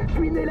 Je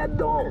suis né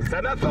là-dedans,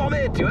 ça m'a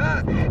formé, tu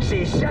vois?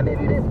 J'ai jamais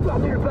vu l'espoir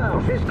nulle part,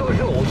 jusqu'au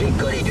jour où j'ai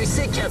collé du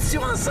C4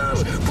 sur un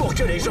singe pour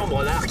que les jambes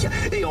remarquent.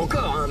 Et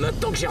encore, hein,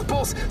 maintenant que j'y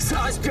repense, ça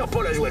respire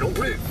pas la joie non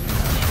plus.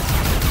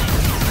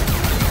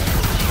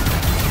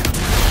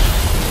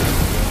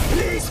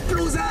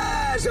 L'explosage!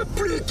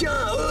 Plus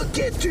qu'un,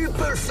 ok, tu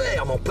peux le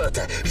faire, mon pote.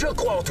 Je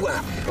crois en toi.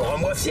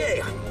 Rends-moi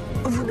fier.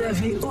 Vous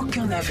n'avez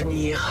aucun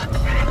avenir.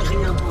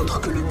 Rien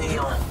d'autre que le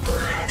néant.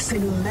 C'est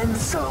le même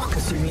sort que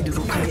celui de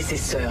vos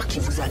prédécesseurs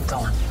qui vous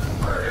attend.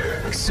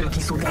 Ceux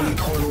qui sont allés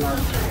trop loin,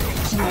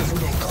 qui en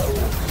voulaient trop.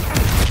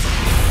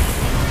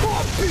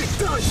 Oh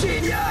putain,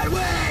 génial!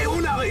 Ouais,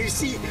 on a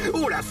réussi!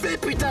 On l'a fait,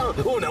 putain!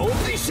 On a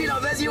empêché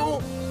l'invasion!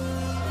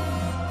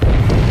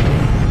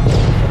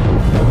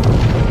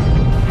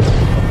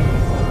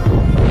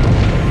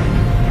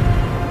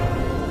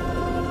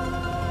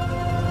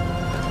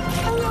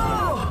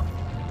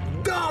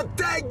 Dans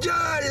ta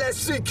gueule, la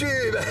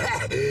succube!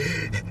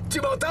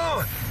 Tu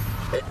m'entends?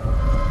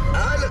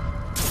 Anne?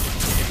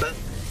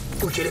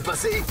 Où qu'elle est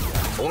passée?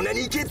 On a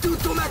niqué tout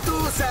ton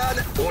matos,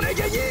 Anne! On a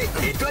gagné,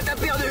 et toi t'as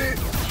perdu!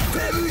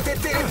 T'as vu tes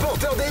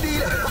téléporteurs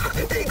débiles?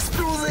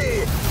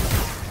 Explosés!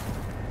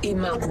 Et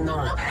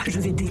maintenant, je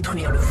vais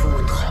détruire le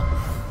vôtre.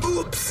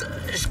 Oups!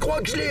 Je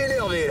crois que je l'ai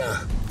énervé, là!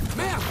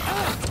 Merde!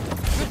 Ah,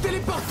 le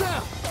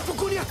téléporteur! Faut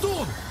qu'on y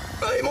retourne!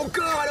 Et mon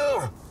corps,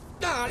 alors?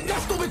 Ah,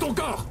 laisse tomber ton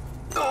corps!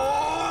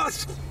 Oh!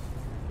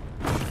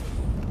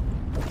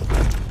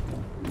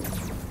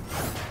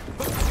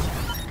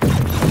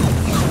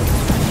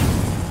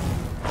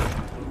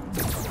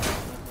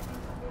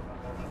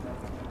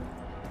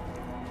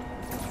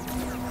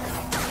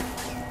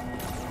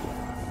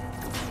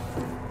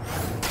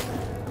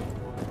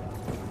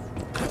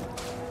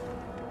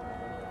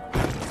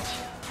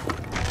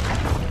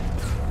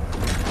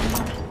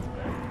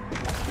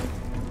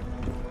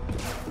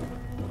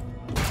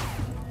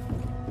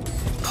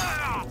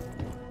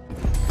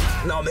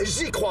 Non mais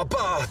j'y crois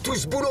pas! Tout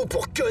ce boulot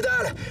pour que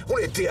dalle! On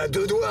était à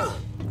deux doigts!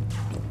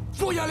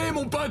 Faut y aller,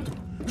 mon pote!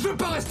 Je veux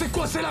pas rester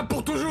coincé là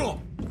pour toujours!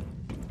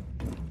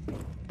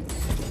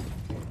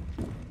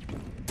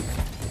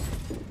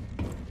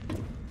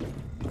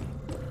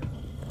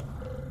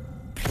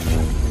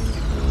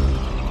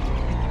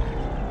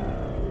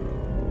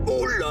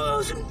 Oh là!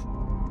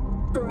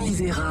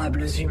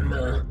 Misérables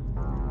humains.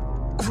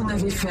 Vous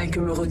n'avez fait que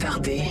me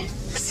retarder.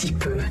 Si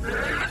peu.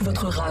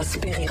 Votre race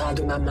périra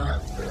de ma main.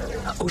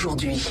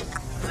 Aujourd'hui,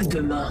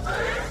 demain,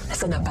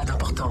 ça n'a pas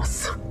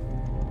d'importance.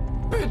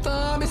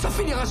 Putain, mais ça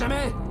finira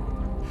jamais!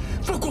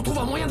 Faut qu'on trouve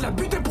un moyen de la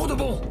buter pour de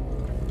bon!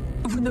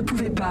 Vous ne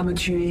pouvez pas me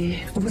tuer.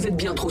 Vous êtes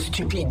bien trop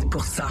stupide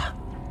pour ça.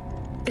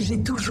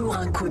 J'ai toujours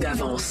un coup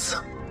d'avance.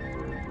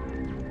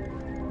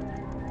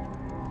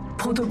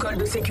 Protocole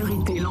de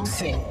sécurité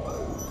lancé.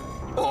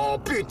 Oh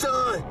putain!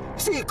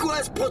 C'est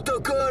quoi ce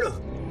protocole?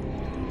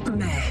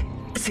 Mais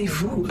c'est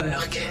vous,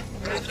 Urk.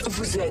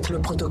 Vous êtes le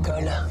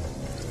protocole.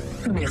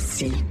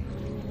 Merci.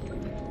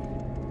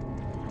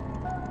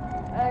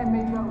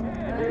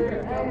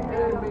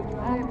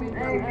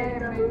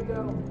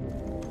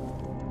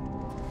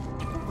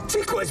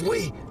 C'est quoi ce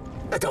bruit?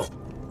 Attends.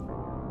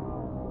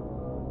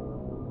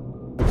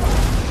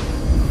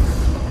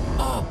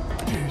 Oh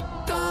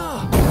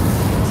putain!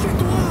 C'est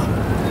toi!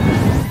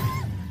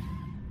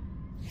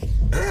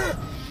 Hein?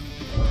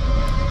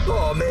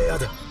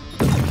 merde.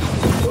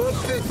 Oh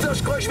putain,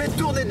 je crois que je vais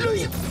tourner de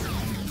l'œil.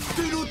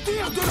 Tu nous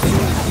tires dessus!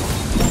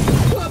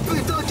 Oh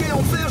putain, quel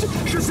enfer,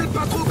 je sais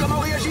pas trop comment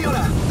réagir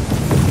là.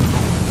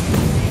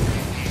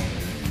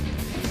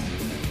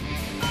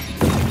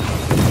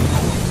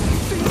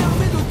 C'est une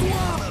armée de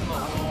toi!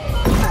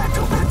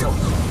 Attends.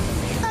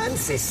 Anne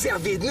s'est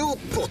servi de nous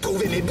pour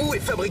trouver mes bouts et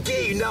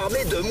fabriquer une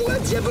armée de moi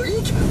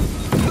diaboliques?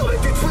 Non mais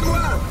tu te fous de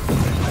moi?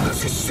 Ah,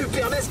 c'est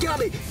super mesquin,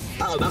 mais...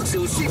 Ah remarque, c'est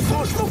aussi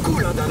franchement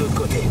cool hein, d'un autre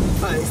côté.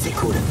 Ouais, c'est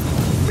cool.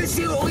 Mais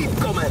c'est horrible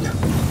quand même.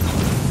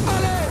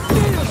 Allez,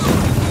 tire!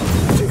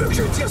 Tu veux que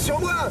je tire sur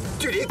moi?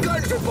 Tu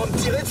déconnes, je vais pas me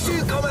tirer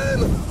dessus quand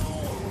même.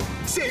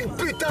 C'est une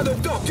putain de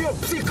torture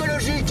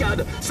psychologique,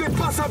 Anne. C'est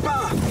pas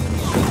sympa.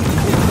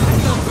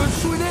 Un peu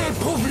de chouinet et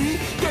prouve-lui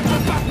qu'elle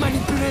peut pas te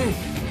manipuler!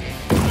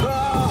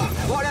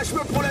 Oh,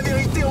 lâche-me pour la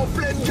vérité en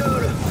pleine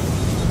gueule.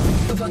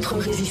 Votre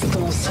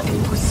résistance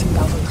est poussée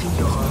par votre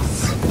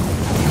ignorance.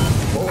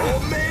 Oh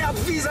merde,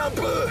 vise un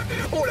peu.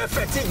 On la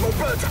fatigue, mon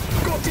pote.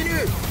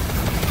 Continue.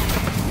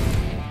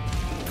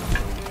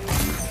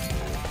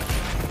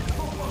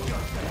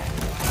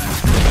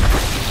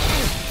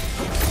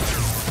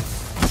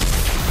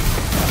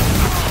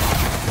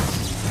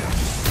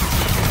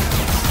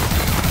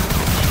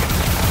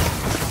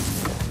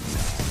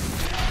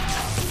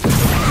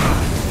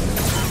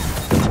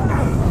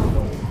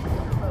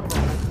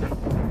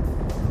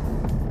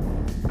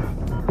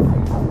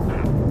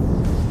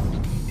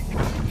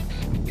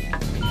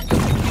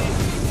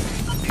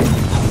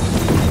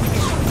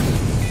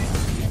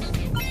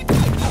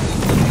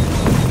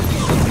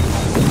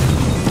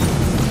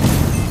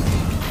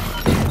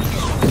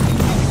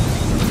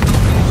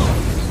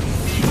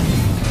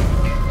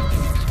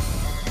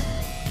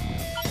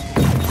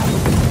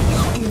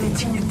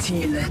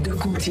 De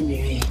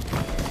continuer.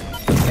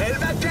 Elle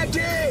va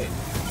claquer.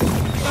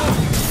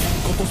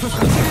 Quand on se sera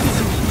tiré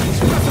d'ici, je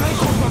préférerais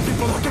qu'on soit plus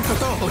pendant quelques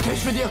temps, ok?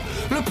 Je veux dire,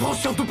 le prends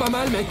surtout pas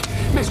mal, mec.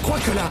 Mais je crois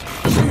que là,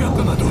 j'ai eu un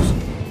peu ma dose.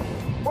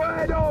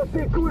 Ouais, non,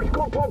 c'est cool, je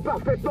comprends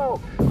parfaitement.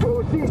 Toi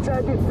aussi, ça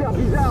a dû te faire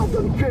bizarre de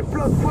me tuer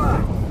plein de fois.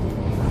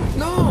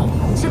 Non,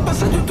 c'est pas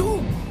ça du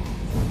tout.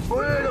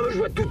 Ouais, non, je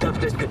vois tout à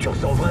fait ce que tu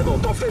ressens vraiment.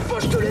 T'en fais pas,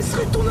 je te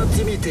laisserai ton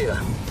intimité, là.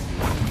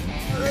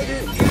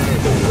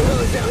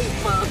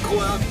 J'arrive pas à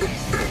croire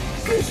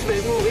que je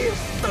vais mourir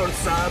dans le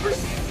sable.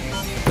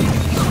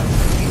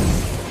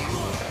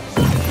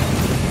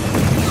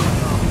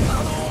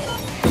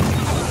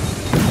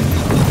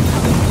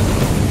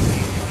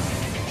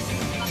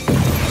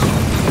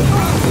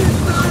 Oh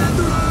putain,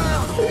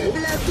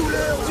 la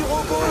douleur du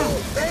robot.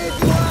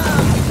 Aide-moi.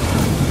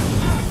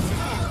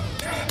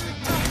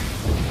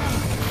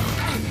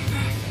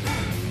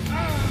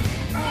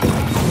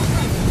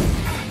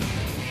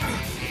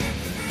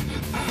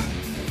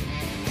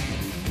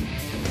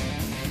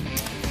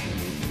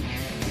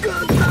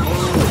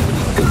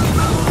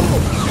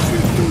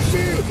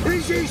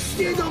 J'ai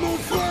chié dans mon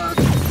froc.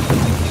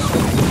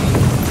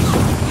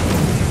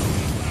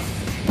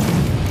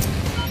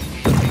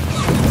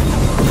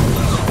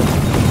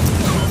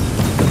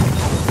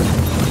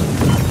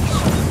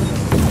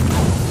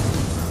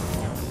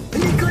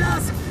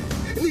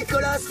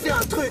 Nicolas, fais un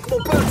truc, mon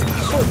pote.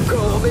 Mon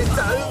corps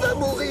métal va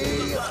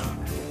mourir.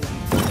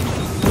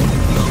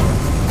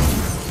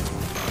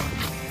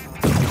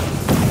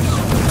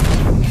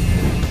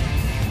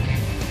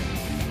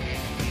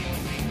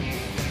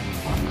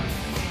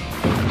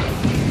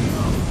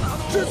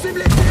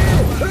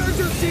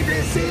 Je suis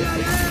blessé à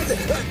l'aide.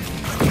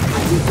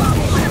 Dis pas à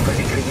mon père que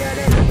j'ai crié à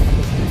l'aide.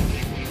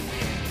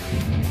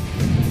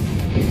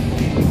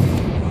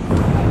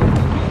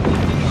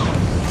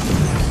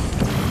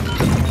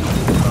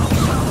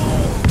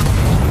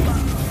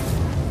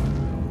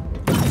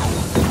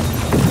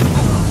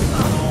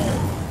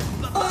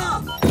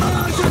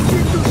 Je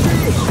suis touché.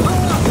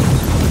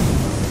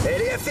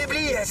 Elle est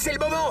affaiblie, c'est le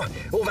moment.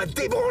 On va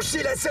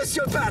débrancher la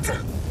sociopathe.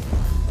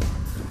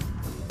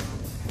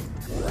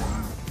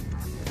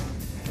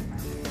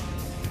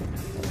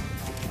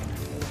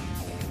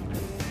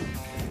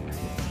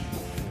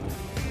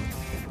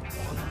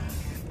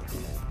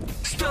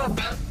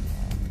 Stop!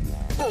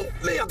 Oh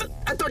merde!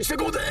 Attends une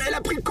seconde, elle a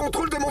pris le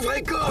contrôle de mon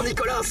vrai corps,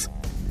 Nicolas!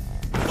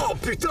 Oh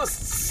putain,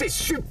 c'est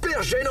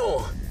super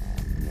gênant!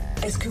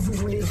 Est-ce que vous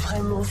voulez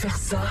vraiment faire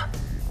ça?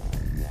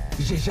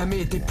 J'ai jamais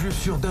été plus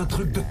sûr d'un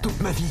truc de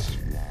toute ma vie.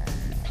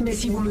 Mais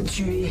si vous me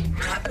tuez,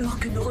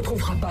 Urk ne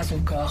retrouvera pas son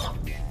corps.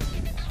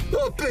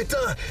 Oh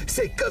putain!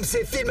 C'est comme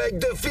ces films avec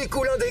deux flics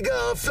où l'un des gars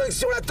a un flingue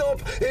sur la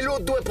tempe et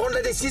l'autre doit prendre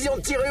la décision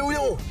de tirer ou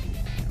non!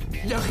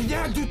 Y a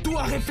rien du tout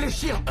à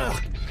réfléchir,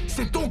 Urk!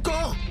 C'est ton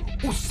corps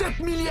ou 7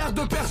 milliards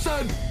de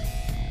personnes!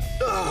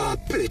 Ah,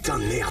 putain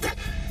de merde!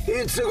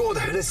 Une seconde,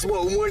 laisse-moi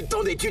au moins le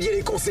temps d'étudier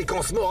les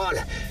conséquences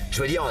morales.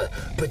 Je veux dire,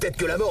 peut-être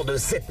que la mort de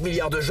 7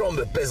 milliards de gens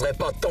me pèserait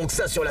pas tant que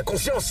ça sur la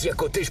conscience si à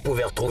côté je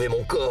pouvais retrouver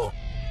mon corps.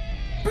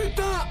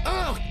 Putain,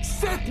 Urk!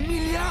 7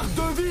 milliards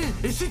de vies!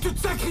 Et si tu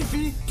te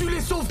sacrifies, tu les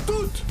sauves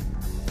toutes!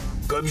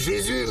 Comme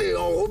Jésus, mais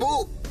en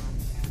robot?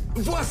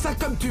 Vois ça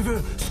comme tu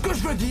veux. Ce que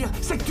je veux dire,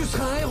 c'est que tu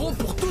seras un héros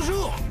pour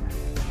toujours!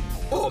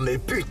 Oh mais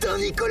putain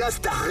Nicolas,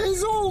 t'as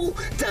raison.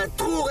 T'as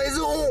trop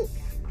raison.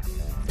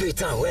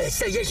 Putain, ouais,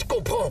 ça y est, je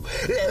comprends.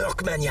 La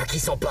Urkmania qui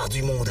s'empare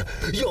du monde.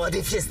 Il y aura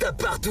des fiestas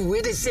partout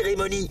et des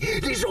cérémonies.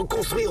 Les gens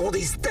construiront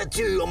des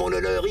statues en mon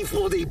honneur. Ils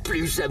feront des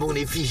pluches à mon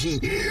effigie.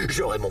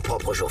 J'aurai mon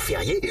propre jour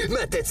férié,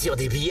 ma tête sur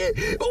des billets.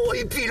 Oh,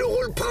 et puis le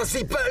rôle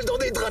principal dans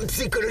des drames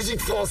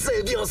psychologiques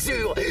français, bien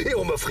sûr. Et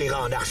on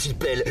m'offrira un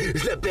archipel.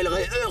 Je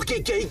l'appellerai Urk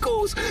et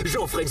Caicos.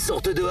 J'en ferai une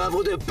sorte de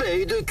havre de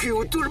paix et de cul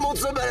où tout le monde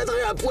se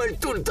baladerait à poil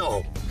tout le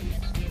temps.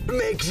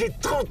 Mec, j'ai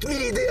 30 000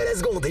 idées à la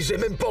seconde et j'ai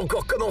même pas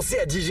encore commencé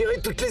à digérer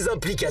toutes les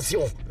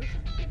implications.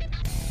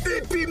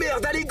 Et puis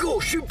merde, allez go,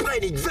 je suis prêt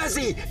Nick,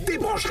 vas-y,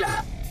 débranche-la.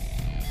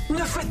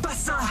 Ne faites pas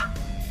ça.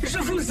 Je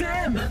vous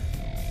aime.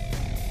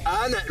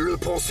 Anne le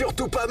prend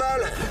surtout pas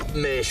mal,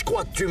 mais je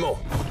crois que tu mens.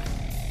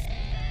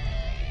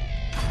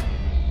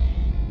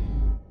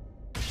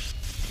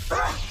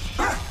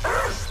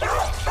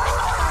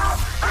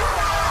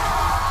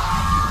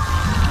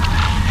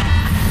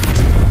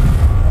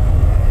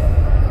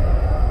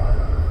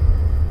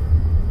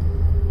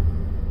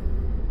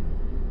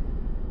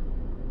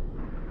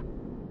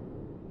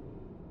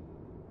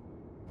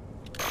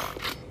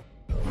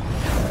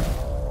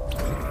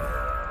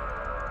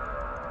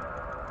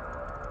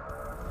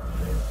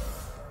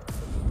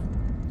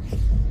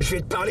 Je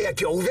vais te parler à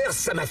cœur ouvert,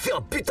 ça m'a fait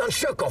un putain de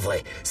choc en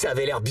vrai. Ça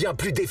avait l'air bien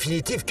plus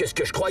définitif que ce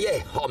que je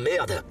croyais. Oh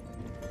merde.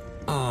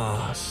 Oh,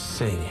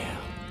 Seigneur.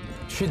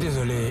 Je suis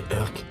désolé,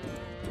 Urk.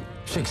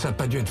 Je sais que ça n'a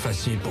pas dû être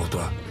facile pour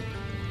toi.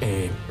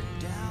 Et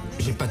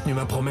j'ai pas tenu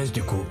ma promesse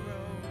du coup.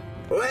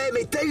 Ouais,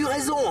 mais t'as eu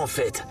raison en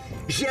fait.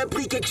 J'ai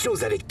appris quelque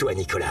chose avec toi,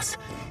 Nicolas.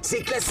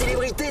 C'est que la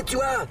célébrité, tu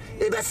vois,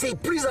 eh ben c'est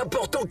plus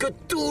important que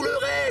tout le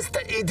reste.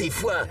 Et des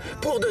fois,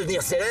 pour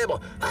devenir célèbre,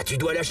 tu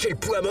dois lâcher le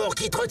poids mort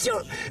qui te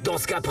retient. Dans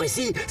ce cas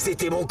précis,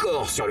 c'était mon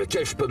corps sur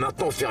lequel je peux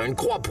maintenant faire une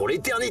croix pour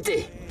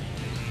l'éternité.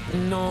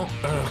 Non,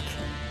 Urk.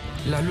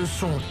 La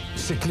leçon,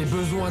 c'est que les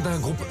besoins d'un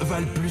groupe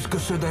valent plus que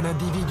ceux d'un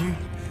individu.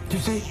 Tu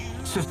sais,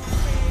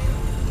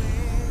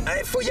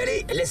 Allez, faut y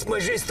aller. Laisse-moi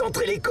juste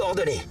entrer les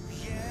coordonnées.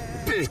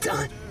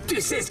 Putain, tu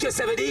sais ce que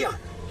ça veut dire?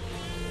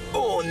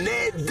 On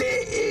est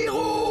des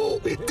héros,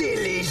 des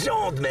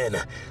légendes même.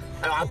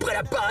 Alors après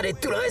la parade et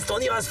tout le reste, on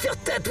ira se faire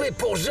tatouer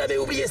pour jamais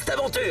oublier cette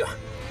aventure.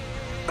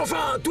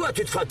 Enfin, toi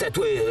tu te feras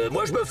tatouer,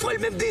 moi je me ferai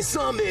le même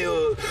dessin mais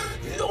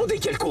en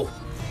décalco.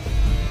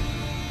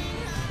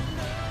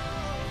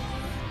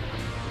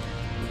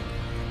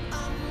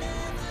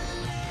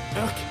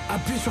 Urk,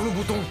 appuie sur le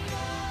bouton.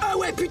 Ah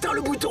ouais putain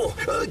le bouton.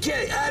 Ok,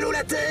 allô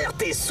la Terre,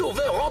 tes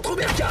sauveurs rentrent au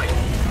bercail.